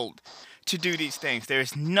compelled to do these things? There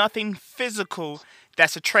is nothing physical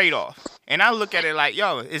that's a trade-off. And I look at it like,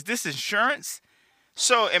 yo, is this insurance?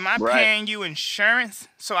 So am I Right. paying you insurance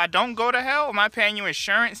so I don't go to hell? Am I paying you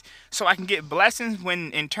insurance so I can get blessings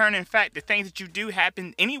when in turn, in fact, the things that you do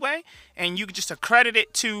happen anyway, and you can just accredit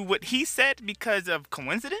it to what he said because of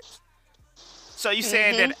coincidence? So you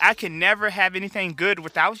saying that I can never have anything good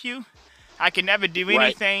without you? I can never do Right.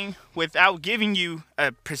 anything without giving you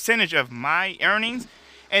a percentage of my earnings?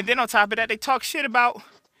 And then on top of that, they talk shit about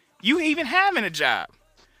you even having a job.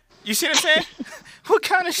 You see what I'm saying? What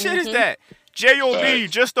kind of shit is that? J-O-B,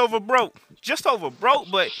 Facts. just over broke. Just over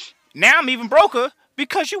broke, but now I'm even broker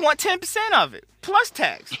because you want 10% of it, plus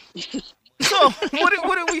tax. So, what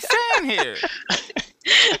are we saying here?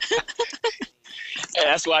 And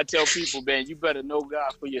that's why I tell people, man, you better know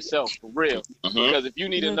God for yourself, for real. Because if you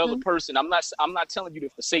need another person, I'm not telling you to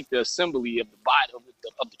forsake the assembly of the body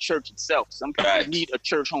of the church itself. Some people Right. need a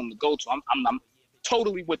church home to go to. I'm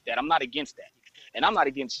totally with that. I'm not against that, and I'm not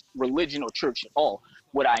against religion or church at all.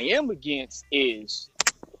 What I am against is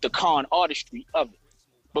the con artistry of it.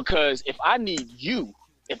 Because if I need you,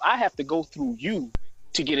 if I have to go through you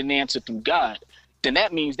to get an answer through God, then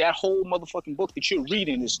that means that whole motherfucking book that you're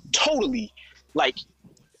reading is totally like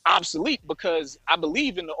obsolete, because I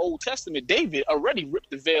believe in the Old Testament, David already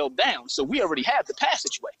ripped the veil down. So we already have the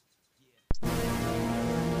passageway.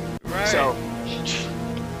 Right. So,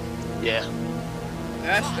 yeah.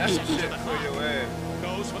 That's some shit for your ass.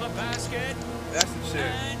 Goes for the basket. That's some shit.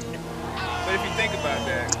 And But if you think about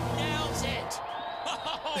that, nails it.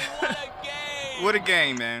 Oh, what a game. what a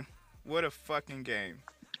game, man. What a fucking game.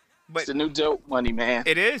 But It's the new dope money, man.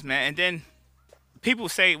 it is, man. And then people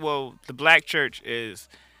say, well, the black church is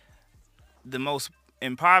the most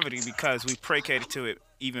in poverty because we placated to it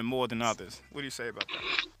even more than others. What do you say about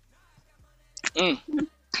that?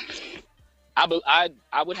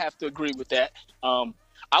 I would have to agree with that.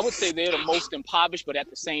 I would say they're the most impoverished, but at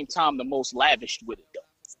the same time, the most lavished with it,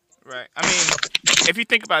 though. Right. I mean, if you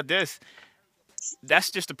think about this,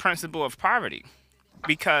 that's just the principle of poverty.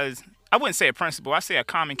 Because I wouldn't say a principle, I say a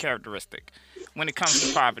common characteristic when it comes to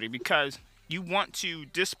poverty, because you want to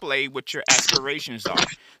display what your aspirations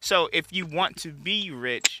are. So if you want to be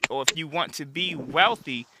rich or if you want to be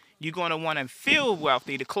wealthy, you're going to want to feel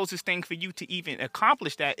wealthy. The closest thing for you to even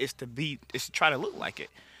accomplish that is to try to look like it.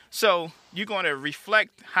 So you're going to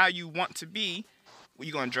reflect how you want to be.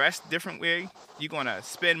 You're going to dress different way. You're going to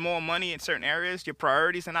spend more money in certain areas. Your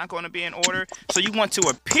priorities are not going to be in order. So you want to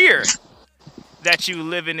appear that you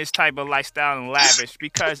live in this type of lifestyle and lavish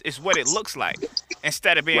because it's what it looks like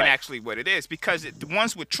instead of being Right. actually what it is. Because the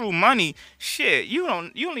ones with true money, shit, you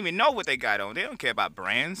don't even know what they got on. They don't care about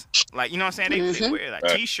brands. Like, you know what I'm saying? They wear like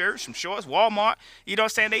Right. T-shirts, some shorts, Walmart. You know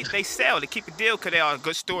what I'm saying? They sell. They keep a deal because they are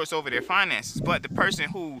good stewards over their finances. But the person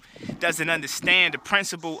who doesn't understand the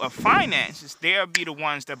principle of finances, they'll be the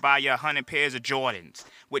ones that buy you 100 pairs of Jordans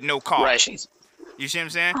with no car. Right. You see what I'm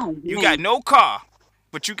saying? Oh, You man. got no car,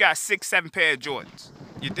 but you got 6, 7 pair of Jordans.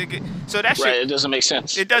 You think it? So that shit, Right. It doesn't make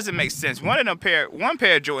sense. it doesn't make sense. One pair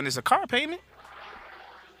of Jordan is a car payment.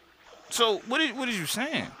 So what is you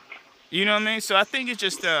saying? You know what I mean? So I think it's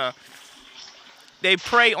just they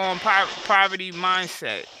prey on poverty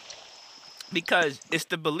mindset because it's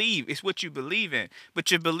the belief, it's what you believe in,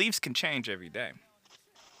 but your beliefs can change every day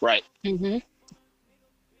Right. If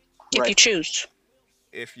Right. you choose.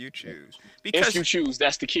 if you choose. If Because you choose,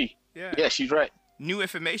 that's the key. yeah, Yeah, she's right. new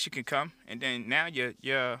information can come, and then now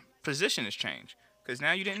your position has changed because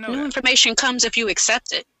now you didn't know New that. information comes if you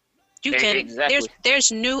accept it. You can Exactly.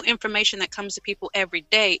 there's new information that comes to people every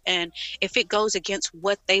day, and if it goes against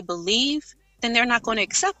what they believe, then they're not going to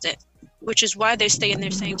accept it. Which is why they stay in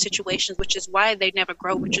their same situations, which is why they never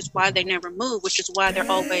grow, which is why they never move, which is why they're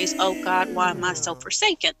always, oh God, why am I so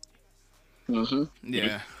forsaken? Mm-hmm.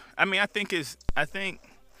 Yeah, I mean, I think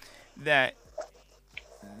that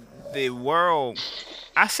the world.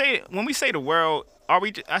 When we say the world, I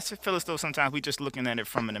feel as though sometimes we just looking at it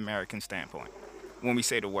from an American standpoint. When we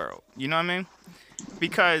say the world, you know what I mean?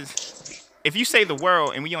 Because if you say the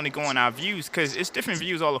world and we only go on our views, because it's different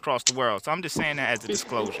views all across the world. So I'm just saying that as a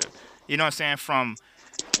disclosure. You know what I'm saying? From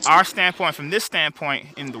our standpoint, from this standpoint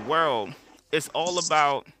in the world, it's all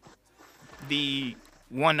about the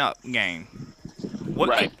one-up game.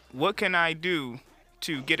 Right. What can I do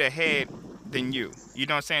to get ahead than you? You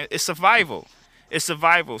know what I'm saying? It's survival. It's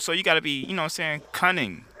survival. So you got to be, you know what I'm saying,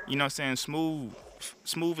 cunning. You know what I'm saying?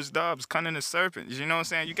 Smooth as doves, cunning as serpents. You know what I'm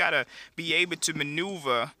saying? You got to be able to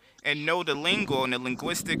maneuver and know the lingo and the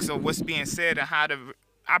linguistics of what's being said and how to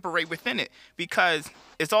operate within it. Because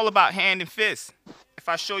it's all about hand and fist. If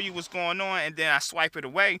I show you what's going on and then I swipe it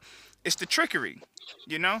away, It's the trickery.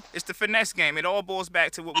 You know, it's the finesse game. It all boils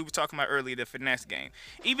back to what we were talking about earlier, the finesse game.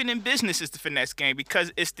 Even in business, it's the finesse game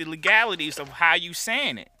because it's the legalities of how you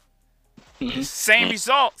saying it. It's same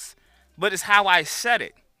results, but it's how I said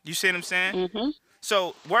it. You see what I'm saying?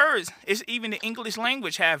 So words, it's even the English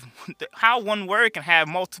language have how one word can have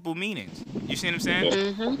multiple meanings. You see what I'm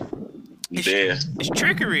saying? It's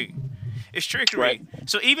trickery. It's trickery. Right.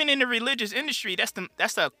 So even in the religious industry,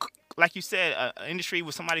 that's a like you said, an industry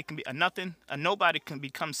where somebody can be a nobody can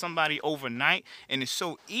become somebody overnight, and it's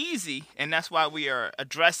so easy. And that's why we are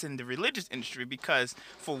addressing the religious industry because,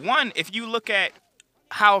 for one, if you look at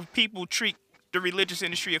how people treat the religious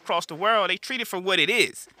industry across the world, they treat it for what it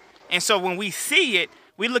is. And so when we see it,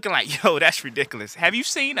 we're looking like, yo, that's ridiculous. Have you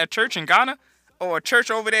seen a church in Ghana or a church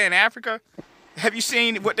over there in Africa? Have you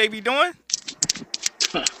seen what they be doing?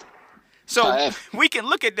 So we can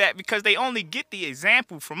look at that because they only get the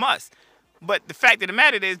example from us. But the fact of the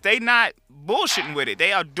matter is they not bullshitting with it.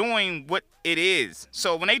 They are doing what it is.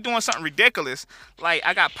 So when they doing something ridiculous, like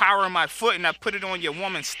I got power in my foot and I put it on your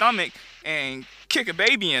woman's stomach and kick a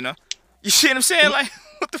baby in her, you see what I'm saying? Like,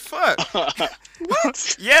 what the fuck?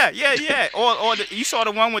 What? Yeah. Or you saw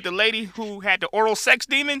the one with the lady who had the oral sex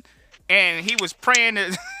demon, and he was praying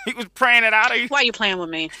it. He was praying it out of you. Why are you playing with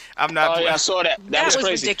me? I'm not. Oh yeah, I saw that. That was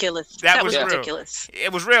crazy. ridiculous. That was real. ridiculous.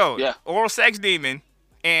 It was real. Yeah. Oral sex demon,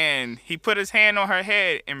 and he put his hand on her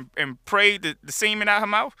head and prayed the semen out her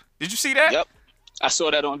mouth. Did you see that? Yep. I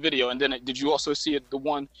saw that on video. And then did you also see the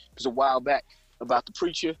one? It was a while back about the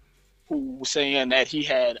preacher who was saying that he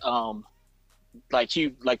had like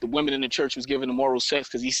the women in the church was giving him oral sex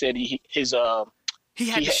because he said he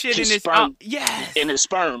had the shit in his sperm. yes. In his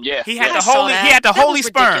sperm, yeah. He had I the saw holy. that. He had the That holy was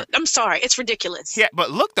sperm. ridiculous. I'm sorry, it's ridiculous. Yeah, but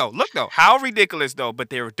look though, how ridiculous though. But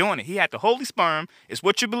they were doing it. He had the holy sperm. It's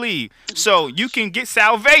what you believe. So you can get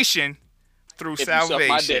salvation through If you suck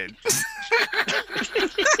my salvation.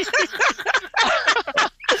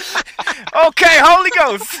 Okay, Holy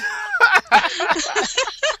Ghost.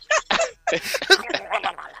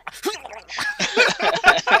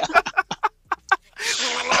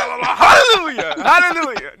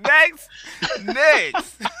 Hallelujah. Next.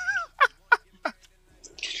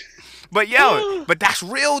 But but that's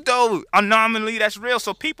real though. Anomaly, that's real.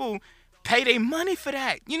 So people pay their money for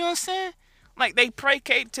that. You know what I'm saying? Like they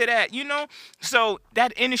placate to that, you know? So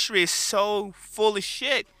that industry is so full of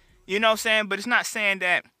shit. You know what I'm saying? But it's not saying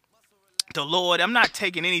that the Lord, I'm not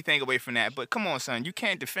taking anything away from that. But come on, son, you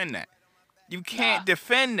can't defend that. You can't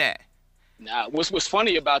defend that. Nah, what's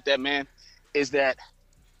funny about that, man, is that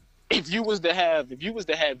if you was to have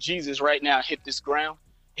Jesus right now hit this ground,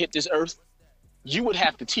 hit this earth, you would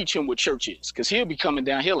have to teach him what church is, because he'll be coming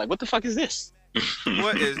down here like, what the fuck is this?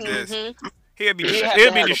 What is this? He'll be He'll have to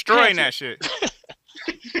have a destroying pamphlet. that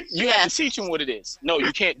shit. You have to teach him what it is. No,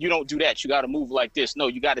 you can't. You don't do that. You got to move like this. No,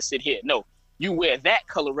 you got to sit here. No, you wear that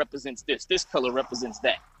color represents this. This color represents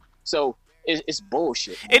that. So it's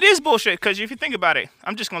bullshit. It is bullshit because if you think about it,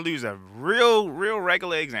 I'm just gonna use a real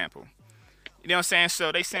regular example. You know what I'm saying?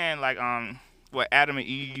 So they saying like what Adam and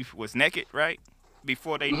Eve was naked, right?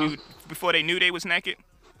 Before they knew they was naked.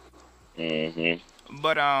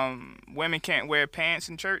 But women can't wear pants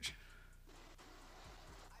in church.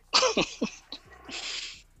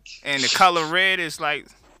 And the color red is like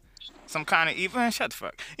some kind of evil. Man, shut the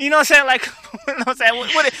fuck. You know what I'm saying? Like, you know what I'm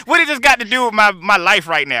saying? What it just got to do with my life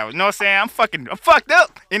right now? You know what I'm saying? I'm fucked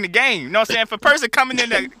up in the game. You know what I'm saying? If a person coming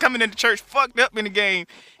into church fucked up in the game,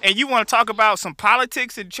 and you want to talk about some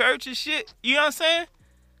politics in church and shit, you know what I'm saying?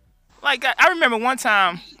 Like, I remember one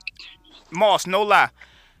time, Moss, no lie,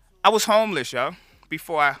 I was homeless, yo.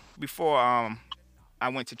 Before I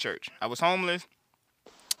went to church, I was homeless.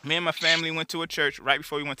 Me and my family went to a church right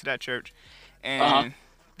before we went to that church, and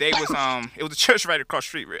they was it was a church right across the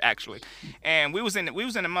street actually, and we was in the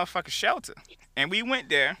motherfucking shelter, and we went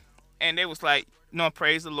there, and they was like, no,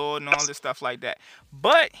 praise the Lord and all this stuff like that.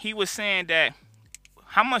 But he was saying that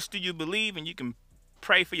how much do you believe, and you can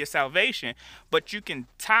pray for your salvation, but you can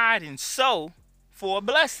tithe and sow for a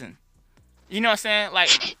blessing. You know what I'm saying?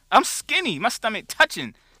 Like, I'm skinny, my stomach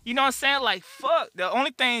touching. You know what I'm saying? Like, fuck. The only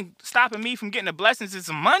thing stopping me from getting the blessings is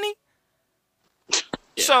some money.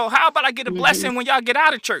 Yeah. So how about I get a blessing when y'all get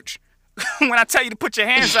out of church? When I tell you to put your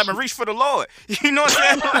hands up and reach for the Lord. You know what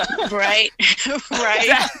I'm saying? Right.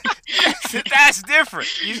 That's different.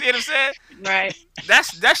 You see what I'm saying? Right.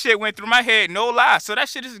 That shit went through my head, no lie. So that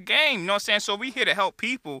shit is a game. You know what I'm saying? So we here to help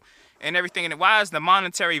people and everything. And why is the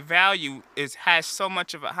monetary value has so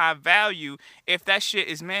much of a high value if that shit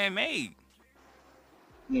is man-made?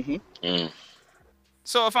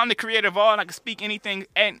 So if I'm the creator of all, I can speak anything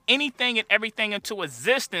and everything into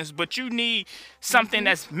existence, but you need something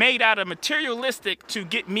that's made out of materialistic to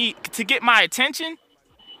get my attention.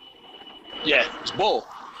 Yeah, it's bull.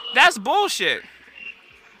 That's bullshit.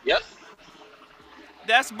 Yep.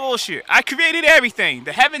 That's bullshit. I created everything,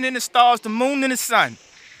 the heaven and the stars, the moon and the sun.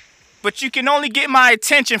 But you can only get my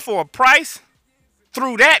attention for a price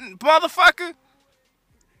through that motherfucker?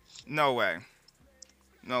 No way.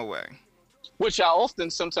 No way. Which I often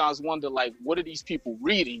sometimes wonder, like, what are these people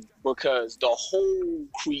reading? Because the whole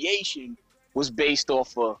creation was based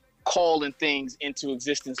off of calling things into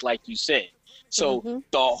existence, like you said. So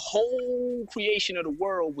the whole creation of the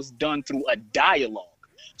world was done through a dialogue.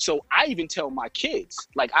 So I even tell my kids,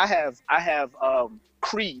 like, I have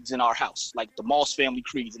creeds in our house, like the Moss family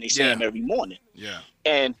creeds, and they say them every morning. Yeah.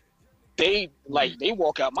 And they they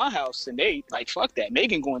walk out my house and they like, fuck that.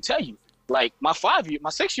 Megan going to tell you. Like my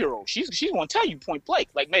 6-year-old, she's going to tell you point blank,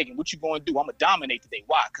 like, Megan, what you going to do? I'm going to dominate today.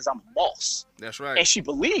 Why? Because I'm a boss. That's right. And she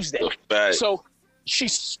believes that. Right. So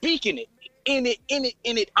she's speaking it. And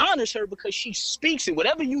it honors her because she speaks it.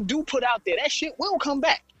 Whatever you do put out there, that shit will come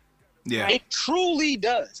back. Yeah. It truly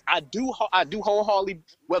does. I do wholeheartedly,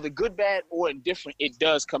 whether good, bad, or indifferent, it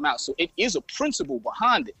does come out. So it is a principle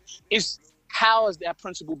behind it. It's how is that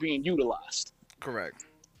principle being utilized? Correct.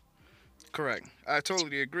 I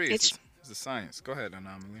totally agree. It's a science. Go ahead,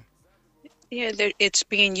 Anomaly. Yeah, it's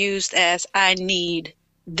being used as I need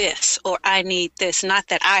this or I need this. Not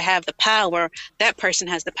that I have the power. That person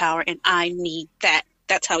has the power and I need that.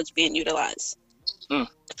 That's how it's being utilized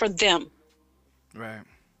for them. Right.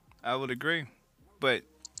 I would agree. But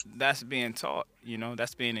that's being taught,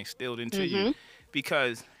 that's being instilled into you.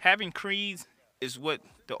 Because having creeds is what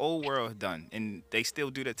the old world has done. And they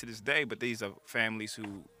still do that to this day, but these are families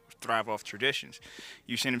who thrive off traditions.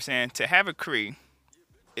 You see what I'm saying? To have a creed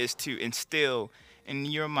is to instill in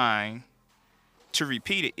your mind to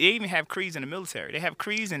repeat it. They even have creeds in the military. They have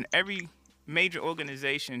creeds in every major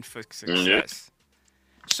organization for success.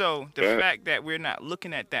 So the fact that we're not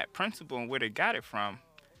looking at that principle and where they got it from,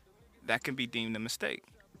 that can be deemed a mistake.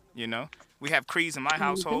 We have creeds in my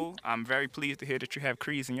household. I'm very pleased to hear that you have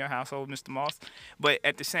creeds in your household, Mr. Moss. But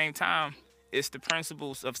at the same time, it's the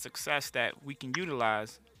principles of success that we can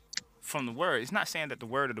utilize from the word. It's not saying that the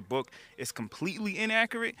word of the book is completely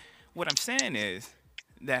inaccurate. What I'm saying is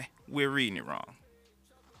that we're reading it wrong.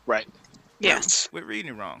 Right. Yes. We're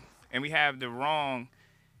reading it wrong. And we have the wrong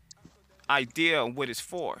idea of what it's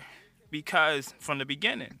for. Because from the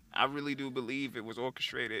beginning, I really do believe it was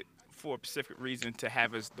orchestrated for a specific reason to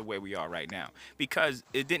have us the way we are right now. Because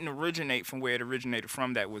it didn't originate from where it originated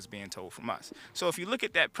from that was being told from us. So if you look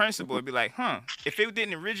at that principle, it'd be like, if it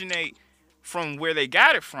didn't originate from where they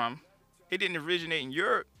got it from, it didn't originate in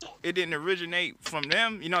Europe. It didn't originate from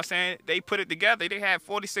them. You know what I'm saying? They put it together. They had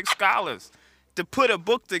 46 scholars to put a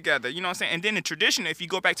book together. You know what I'm saying? And then in tradition, if you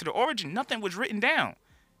go back to the origin, nothing was written down.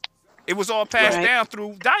 It was all passed down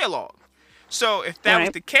through dialogue. So if that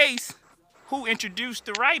was the case, who introduced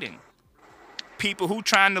the writing? People who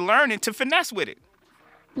trying to learn it to finesse with it.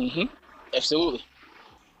 Absolutely.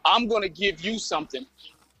 I'm going to give you something.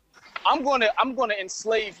 I'm going to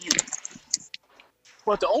enslave you.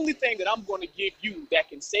 But the only thing that I'm going to give you that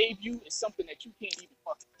can save you is something that you can't even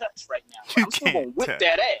fucking touch right now. I'm still going to whip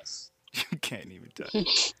that ass. You can't even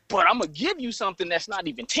touch. But I'm going to give you something that's not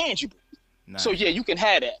even tangible. Nice. So yeah, you can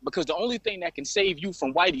have that because the only thing that can save you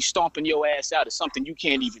from Whitey stomping your ass out is something you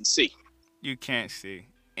can't even see. You can't see.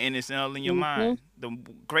 And it's all in your mind. The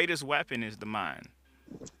greatest weapon is the mind.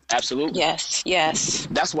 Absolutely. Yes.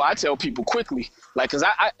 That's why I tell people quickly. Like, cause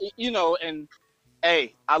I and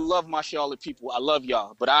hey, I love my Charlotte people. I love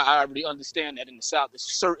y'all. But I already understand that in the South,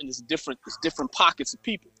 there's different pockets of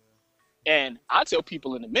people. And I tell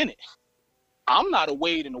people in a minute, I'm not a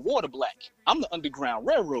Wade in the water black. I'm the Underground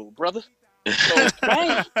Railroad, brother. So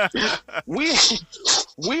we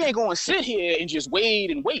ain't gonna sit here and just wait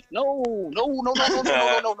and wait. No. No.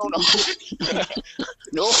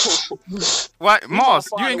 What, Moss?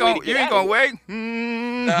 You ain't gonna wait?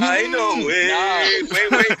 Nah, ain't no way.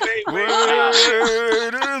 Wait.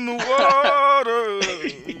 Wait in the water.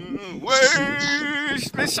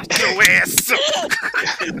 Wait. Shut your ass up.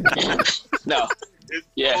 No.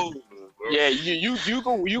 Yeah. Over, Yeah, you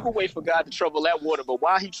can wait for God to trouble that water, but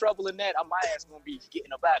while he troubling that, my ass gonna be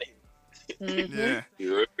getting up out of here. Yeah.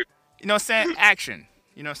 You heard? You know what I'm saying? Action.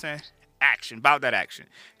 You know what I'm saying? Action. About that action.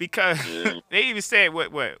 Because they even said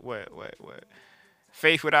what?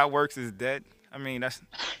 Faith without works is dead. I mean,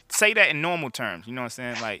 say that in normal terms. You know what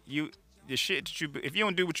I'm saying? Like the shit that if you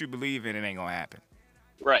don't do what you believe in, it ain't gonna happen.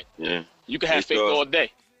 Right. Yeah. You can have faith all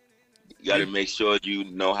day. You got to make sure you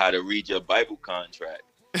know how to read your Bible contract.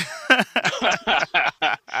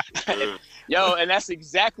 Yo, and that's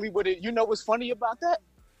exactly what it. You know what's funny about that?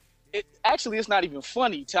 It's not even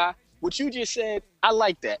funny, Ty. What you just said, I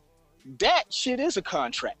like that. That shit is a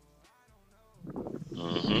contract.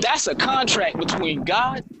 That's a contract between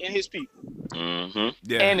God and his people.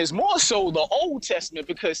 Yeah. And it's more so the Old Testament,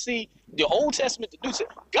 because see, the Old Testament,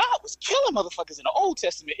 God was killing motherfuckers in the Old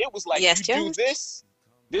Testament. It was like, Yes, you do this,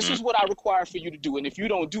 this is what I require for you to do. And if you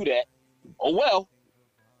don't do that, oh well.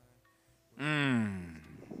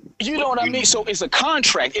 You know what I mean? So it's a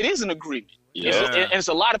contract. It is an agreement. Yeah. And it's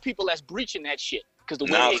a lot of people that's breaching that shit because the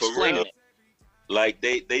way they explaining it. Like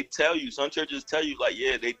they tell you, some churches tell you, like,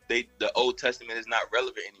 yeah, the Old Testament is not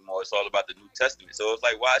relevant anymore. It's all about the New Testament. So it's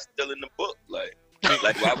like, why it's still in the book? Like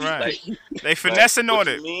why we Right. like They finessing what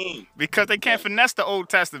on you it mean? because they can't finesse the Old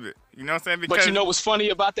Testament. You know what I'm saying? Because But you know what's funny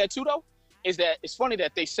about that too, though, is that it's funny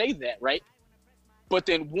that they say that, right? But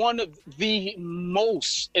then one of the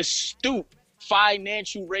most astute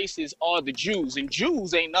financial races are the Jews, and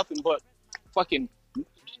Jews ain't nothing but fucking.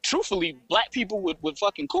 Truthfully, black people with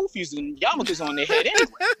fucking kufis and yarmulkes on their head anyway.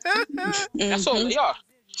 That's all they are.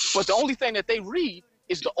 But the only thing that they read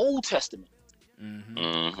is the Old Testament.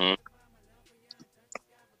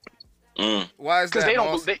 why is Because that? they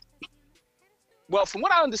Moss? don't. Well, from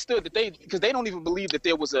what I understood, because they don't even believe that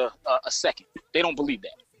there was a second. They don't believe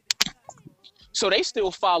that. So they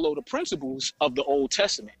still follow the principles of the Old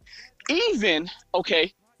Testament. Even,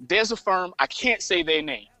 okay, there's a firm, I can't say their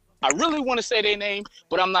name. I really want to say their name,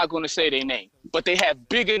 but I'm not going to say their name. But they have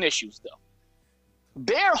big issues, though.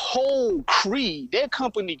 Their whole creed, their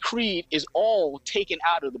company creed, is all taken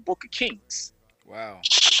out of the Book of Kings. Wow.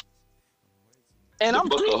 And I'm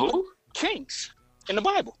Book of who? Kings in the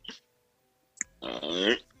Bible.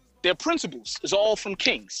 Their principles is all from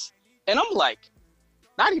Kings. And I'm like,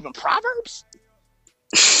 not even Proverbs?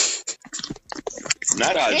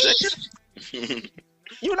 Not Isaiah.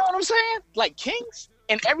 You know what I'm saying? Like Kings?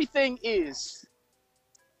 And everything is,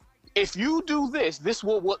 if you do this, this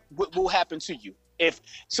will what will happen to you.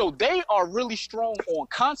 So they are really strong on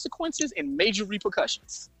consequences and major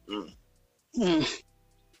repercussions.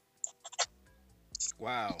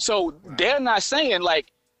 Wow. So they're not saying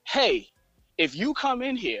like, hey, if you come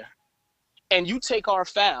in here and you take our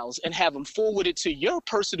files and have them forwarded to your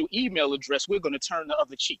personal email address, we're going to turn the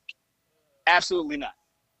other cheek. Absolutely not.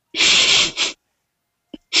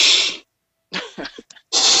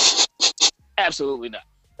 Absolutely not.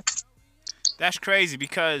 That's crazy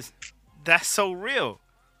because that's so real.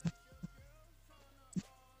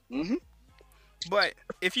 But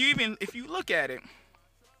if you look at it,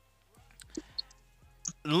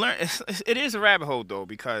 it is a rabbit hole though,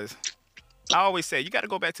 because I always say you got to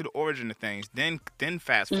go back to the origin of things, then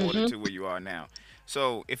fast forward to where you are now.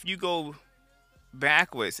 So if you go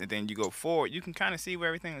backwards and then you go forward, you can kind of see where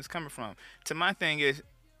everything is coming from. To my thing is,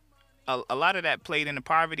 a lot of that played in the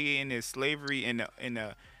poverty and the slavery and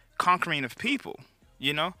the conquering of people,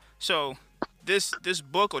 you know? So this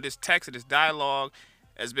book or this text or this dialogue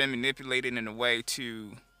has been manipulated in a way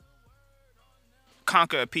to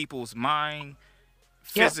conquer a people's mind,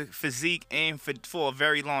 physique, and for a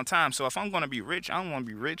very long time. So if I'm going to be rich, I don't want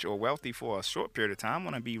to be rich or wealthy for a short period of time. I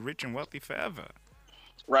want to be rich and wealthy forever.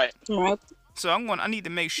 Right. So I need to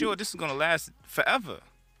make sure this is going to last forever,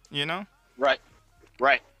 you know? Right.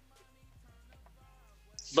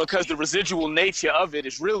 Because the residual nature of it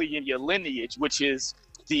is really in your lineage, which is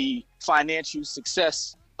the financial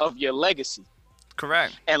success of your legacy.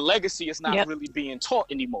 Correct. And legacy is not really being taught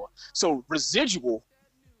anymore. So residual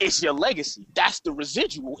is your legacy. That's the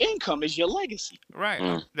residual income is your legacy.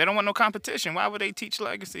 Right. They don't want no competition. Why would they teach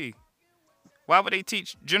legacy? Why would they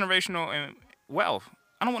teach generational and wealth?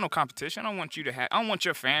 I don't want no competition. I don't want you to have. I don't want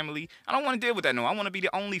your family. I don't want to deal with that. No, I want to be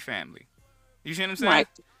the only family. You see what I'm saying? Right.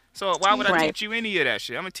 So why would I teach you any of that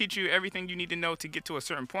shit? I'm gonna teach you everything you need to know to get to a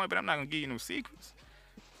certain point, but I'm not gonna give you no secrets.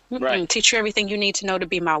 Right. Teach you everything you need to know to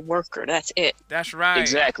be my worker. That's it. That's right.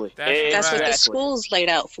 Exactly. That's what the school's laid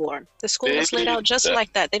out for. The school is laid out just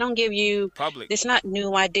like that. They don't give you public. It's not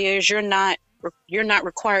new ideas. You're not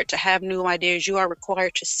required to have new ideas. You are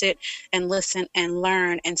required to sit and listen and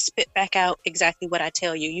learn and spit back out exactly what I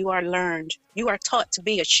tell you. You are learned. You are taught to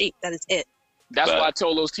be a sheep. That is it. That's why I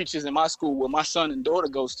told those teachers in my school where my son and daughter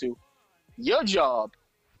goes to, your job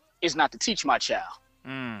is not to teach my child.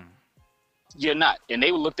 You're not. And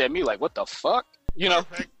they looked at me like, what the fuck? You know,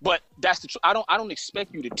 but that's the truth. I don't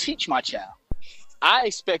expect you to teach my child. I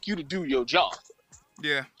expect you to do your job.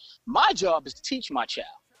 Yeah. My job is to teach my child.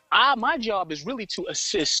 My job is really to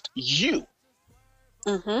assist you.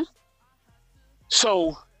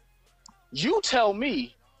 So you tell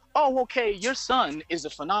me oh, okay, your son is a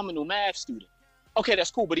phenomenal math student. Okay,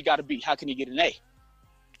 that's cool, but he got a B. How can he get an A?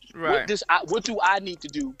 Right. What do I need to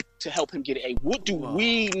do to help him get an A? What do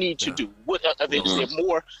we need to do? What is there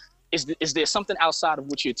more? Is there something outside of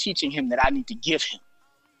what you're teaching him that I need to give him?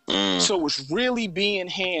 So it's really being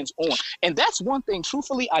hands-on. And that's one thing,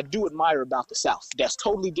 truthfully, I do admire about the South. That's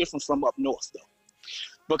totally different from up north, though.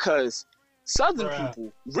 Because Southern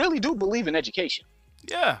people really do believe in education.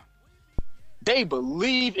 Yeah. They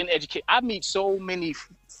believe in education. I meet so many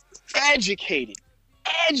educated,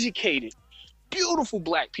 beautiful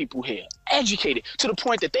black people here. Educated to the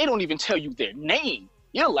point that they don't even tell you their name.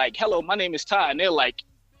 You're like, hello, my name is Ty. And they're like,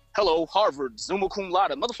 hello, Harvard, Summa Cum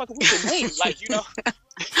Laude. Motherfucker, what's your name? Like, you know,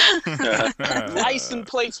 license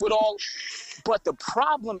plates with all. But the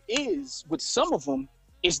problem is with some of them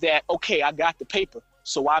is that, okay, I got the paper,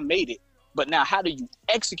 so I made it. But now how do you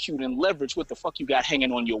execute and leverage what the fuck you got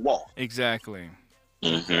hanging on your wall? Exactly.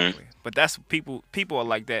 Exactly. But that's people are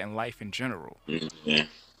like that in life in general. You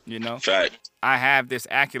know? Fact. I have this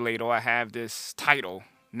accolade or I have this title.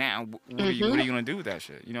 Now, what are you going to do with that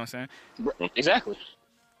shit? You know what I'm saying? Exactly.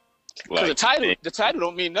 Because the title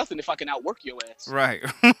don't mean nothing if I can outwork your ass. Right.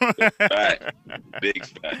 Fact. Big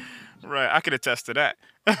fact. Right. I could attest to that.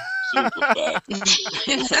 Super fact.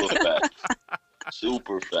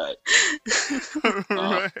 Super fact. Super fact.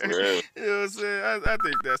 Right. For real. You know what I'm saying? I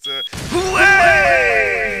think that's a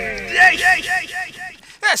Wave!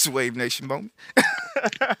 That's a Wave Nation moment.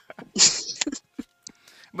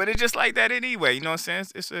 But it's just like that anyway. You know what I'm saying?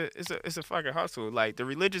 It's a fucking hustle. Like the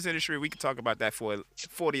religious industry, we could talk about that for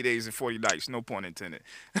 40 days and 40 nights. No pun intended.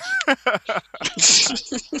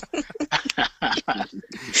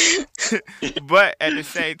 But at the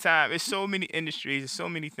same time, it's so many industries, so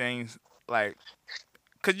many things. Like,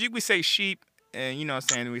 because you could say sheep, and you know what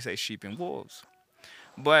I'm saying? We say sheep and wolves.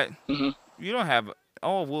 But you don't have,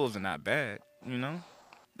 all wolves are not bad, you know?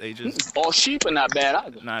 They just. All sheep are not bad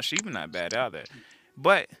either. Nah, sheep are not bad either.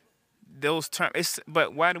 But those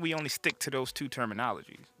but why do we only stick to those two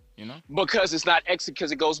terminologies? You know? Because it's not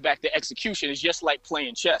because it goes back to execution. It's just like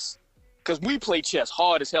playing chess. Because we play chess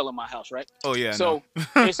hard as hell in my house, right? Oh yeah. So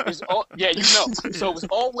it's all, yeah, you know. So it's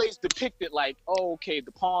always depicted like, oh, okay,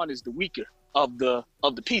 the pawn is the weaker of the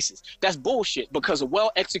pieces. That's bullshit. Because a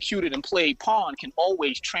well executed and played pawn can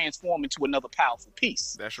always transform into another powerful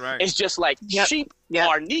piece. That's right. It's just like sheep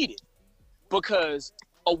are needed, because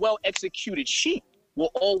a well executed sheep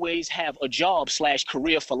will always have a job /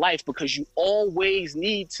 career for life, because you always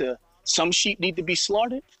need to, some sheep need to be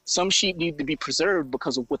slaughtered, some sheep need to be preserved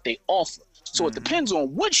because of what they offer. So it depends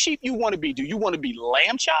on what sheep you want to be. Do you want to be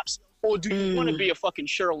lamb chops, or do you want to be a fucking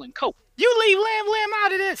Sherlin coat? You leave lamb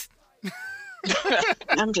out of this.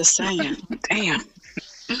 I'm just saying. Damn.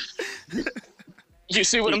 You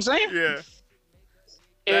see what I'm saying? Yeah.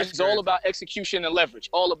 It's all about execution and leverage.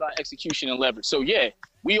 All about execution and leverage. So yeah,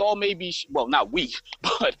 we all may be, well, not we,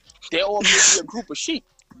 but there all may be a group of sheep.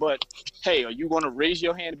 But hey, are you going to raise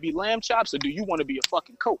your hand to be lamb chops, or do you want to be a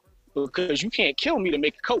fucking coat? Because you can't kill me to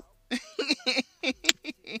make a coat.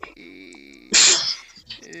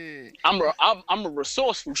 I'm a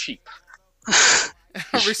resourceful sheep.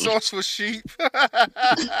 A resourceful sheep.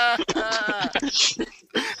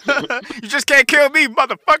 You just can't kill me,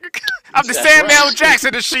 motherfucker. I'm the Samuel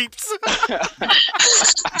Jackson of sheeps.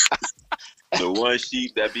 The one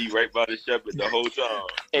sheep that be right by the shepherd the whole time.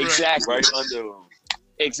 Exactly. Right under him.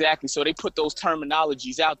 Exactly. So they put those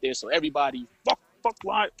terminologies out there so everybody fuck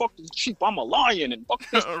the sheep. I'm a lion and fuck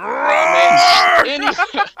this.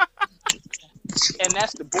 And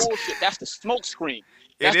that's the bullshit. That's the smoke screen.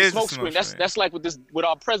 That's the smoke screen. That's like what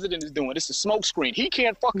our president is doing. It's a smoke screen. He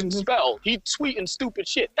can't fucking spell. He tweeting stupid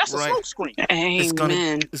shit. That's a smoke screen.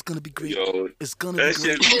 Amen. It's gonna be great. Yo, it's gonna be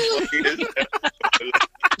great.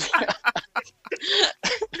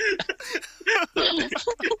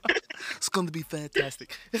 It's gonna be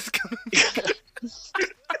fantastic. It's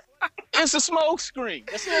a smoke screen.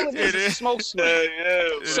 That's all it is. It's a smoke screen.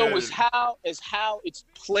 So it's how it's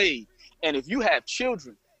played. And if you have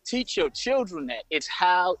children, teach your children that it's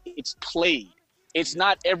how it's played. It's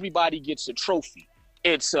not everybody gets a trophy.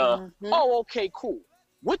 It's oh, okay, cool.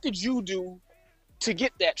 What did you do to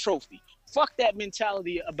get that trophy? Fuck that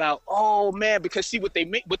mentality about, oh man, because see what they're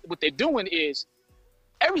doing is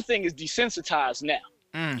everything is desensitized now.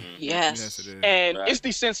 Yes. It is. And it's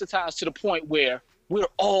desensitized to the point where we're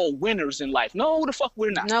all winners in life. No, the fuck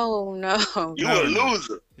we're not. No. You a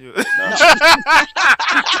loser.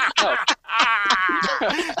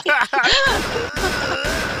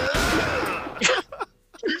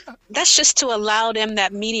 That's just to allow them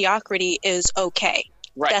that mediocrity is okay.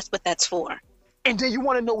 Right. That's what that's for. And then you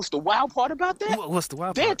want to know what's the wild part about that? What's the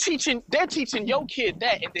wild They're part? teaching your kid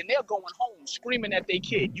that, and then they're going home screaming at their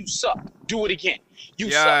kid, "You suck. Do it again. You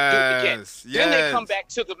suck. Do it again." Yes, Then they come yes. back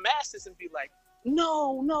to the masses and be like,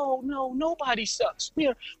 "No, nobody sucks.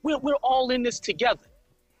 We're all in this together."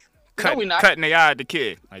 No, we're not. Cutting the eye at the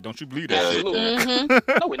kid. Like, don't you believe that shit? Absolutely.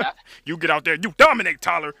 Mm-hmm. No, we're not. You get out there, you dominate,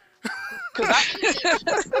 Tyler.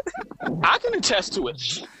 Because I can attest to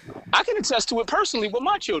it. I can attest to it personally with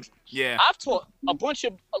my children. Yeah. I've taught a bunch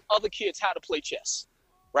of other kids how to play chess,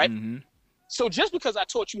 right? Mm-hmm. So just because I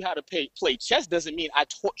taught you how to play chess doesn't mean I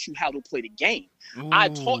taught you how to play the game. I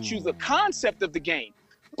taught you the concept of the game.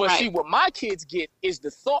 But Right. see, what my kids get is the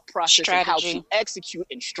thought process of how Strategy. to execute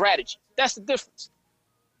and strategy. That's the difference.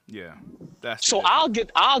 Yeah. That's So it. I'll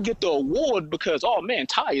get the award because, oh man,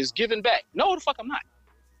 Ty is giving back. No, the fuck I'm not.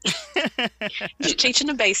 You're teaching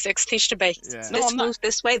the basics. Teach the basics. Yeah. No, This I'm not. moves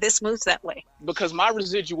this way. This moves that way. Because my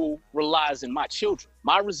residual relies in my children.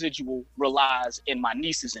 My residual relies in my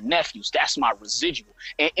nieces and nephews. That's my residual.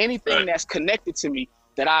 And anything Right. that's connected to me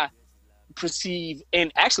that I perceive,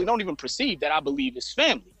 and actually don't even perceive, that I believe is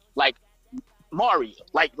family. Like Mario,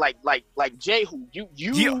 like Jehu, you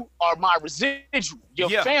Yeah. are my residual. Your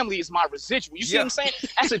Yeah. family is my residual. You see Yeah. what I'm saying?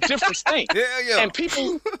 That's a different thing. Yeah.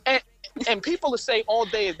 And people will say all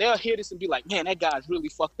day, they'll hear this and be like, man, that guy's really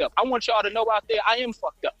fucked up. I want y'all to know out there, I am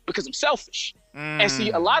fucked up because I'm selfish. And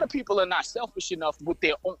see, a lot of people are not selfish enough with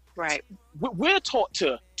their own. Right. We're taught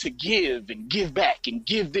to give and give back and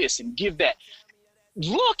give this and give that.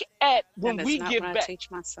 Look at when That is we not give what I back. teach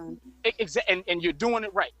my son. And you're doing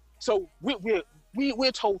it right. So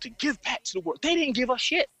we're told to give back to the world. They didn't give us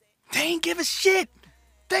shit. They ain't give a shit.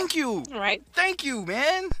 Thank you. Right. Thank you,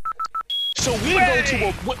 man. So we'll go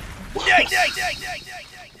to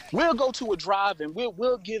we'll go to a drive and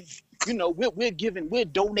we'll give, we're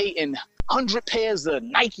donating 100 pairs of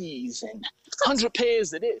Nikes and 100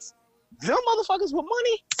 pairs of this. Them motherfuckers with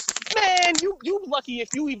money, man, you lucky if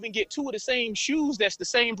you even get 2 of the same shoes that's the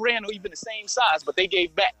same brand or even the same size, but they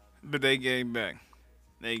gave back. But they gave back.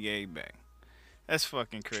 That's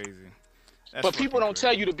fucking crazy. But people don't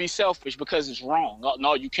tell you to be selfish because it's wrong.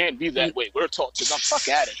 No, you can't be that way. We're taught to fuck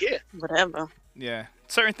out of here. Whatever. Yeah.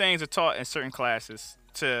 Certain things are taught in certain classes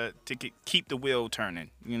to keep the wheel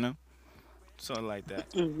turning, Something like that.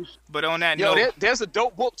 Mm-hmm. But on that Yo, note, there's a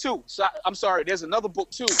dope book too. So I'm sorry, there's another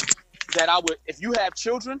book too that I would, if you have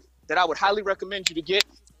children, that I would highly recommend you to get.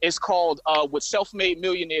 It's called What Self-Made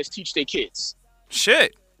Millionaires Teach Their Kids.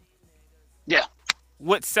 shit. Yeah.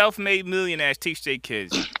 What self-made millionaires teach their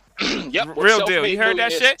kids? Yep. What Real deal. self-made You heard that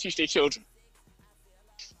millionaires shit? Teach their children.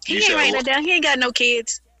 He You ain't said writing what? that down. He ain't got no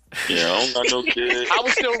kids. Yeah, I don't got no kids. I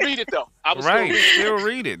would still read it though. Right. Still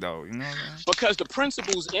read it though. You know what I'm saying? Because the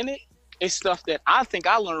principles in it is stuff that I think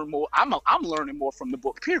I learn more. I'm learning more from the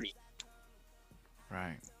book. Period.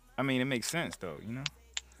 Right. I mean, it makes sense though.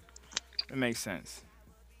 It makes sense.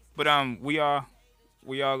 But we're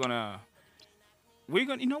gonna.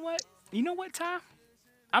 You know what, Ty?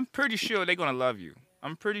 I'm pretty sure they're gonna love you.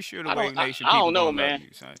 I'm pretty sure the I don't- Wave Nation I people don't know, gonna man. love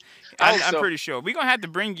you, son. I hope I'm so. pretty sure we're gonna have to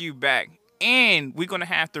bring you back, and we're gonna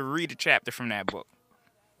have to read a chapter from that book.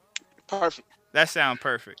 Perfect. That sounds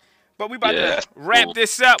perfect. But we about Yeah, to wrap cool.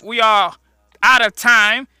 this up. We are out of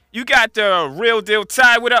time. You got the real deal,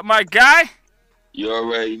 Ty. What up, my guy? You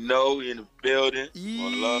already know, we in the building.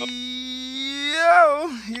 One love.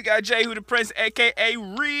 Yo, you got Jehu the Prince, aka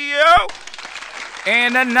Rio,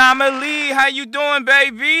 and Anomaly. How you doing,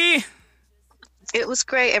 baby? It was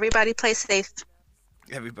great. Everybody play safe.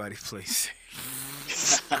 Everybody play safe.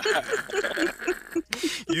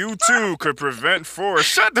 You too could prevent force.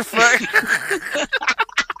 Shut the fuck.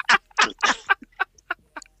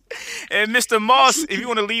 And Mr. Moss, if you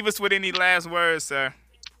want to leave us with any last words, sir.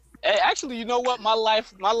 Hey, actually, you know what? My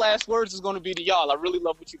last words is going to be to y'all. I really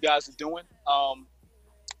love what you guys are doing.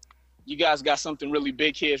 You guys got something really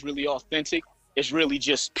big here. It's really authentic. It's really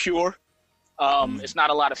just pure. It's not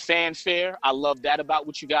a lot of fanfare. I love that about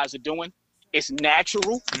what you guys are doing. It's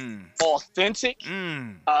natural, authentic.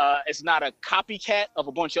 It's not a copycat of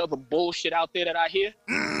a bunch of other bullshit out there that I hear.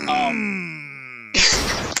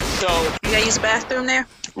 So You gotta use the bathroom there?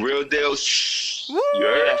 Real deal. Shh. You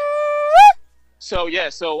heard? yeah.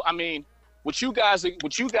 So I mean, what you guys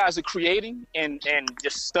are creating and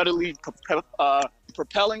just steadily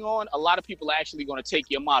propelling on, a lot of people are actually going to take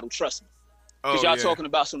your model. Trust me, because y'all talking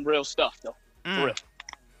about some real stuff though. For real.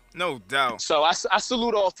 No doubt. So I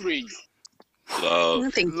salute all three of you.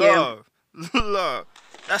 Love. Thank you. Love.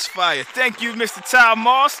 That's fire. Thank you, Mr. Ty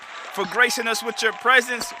Moss, for gracing us with your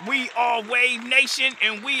presence. We are Wave Nation,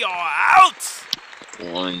 and we are out.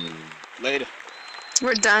 One. Later.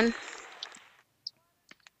 We're done.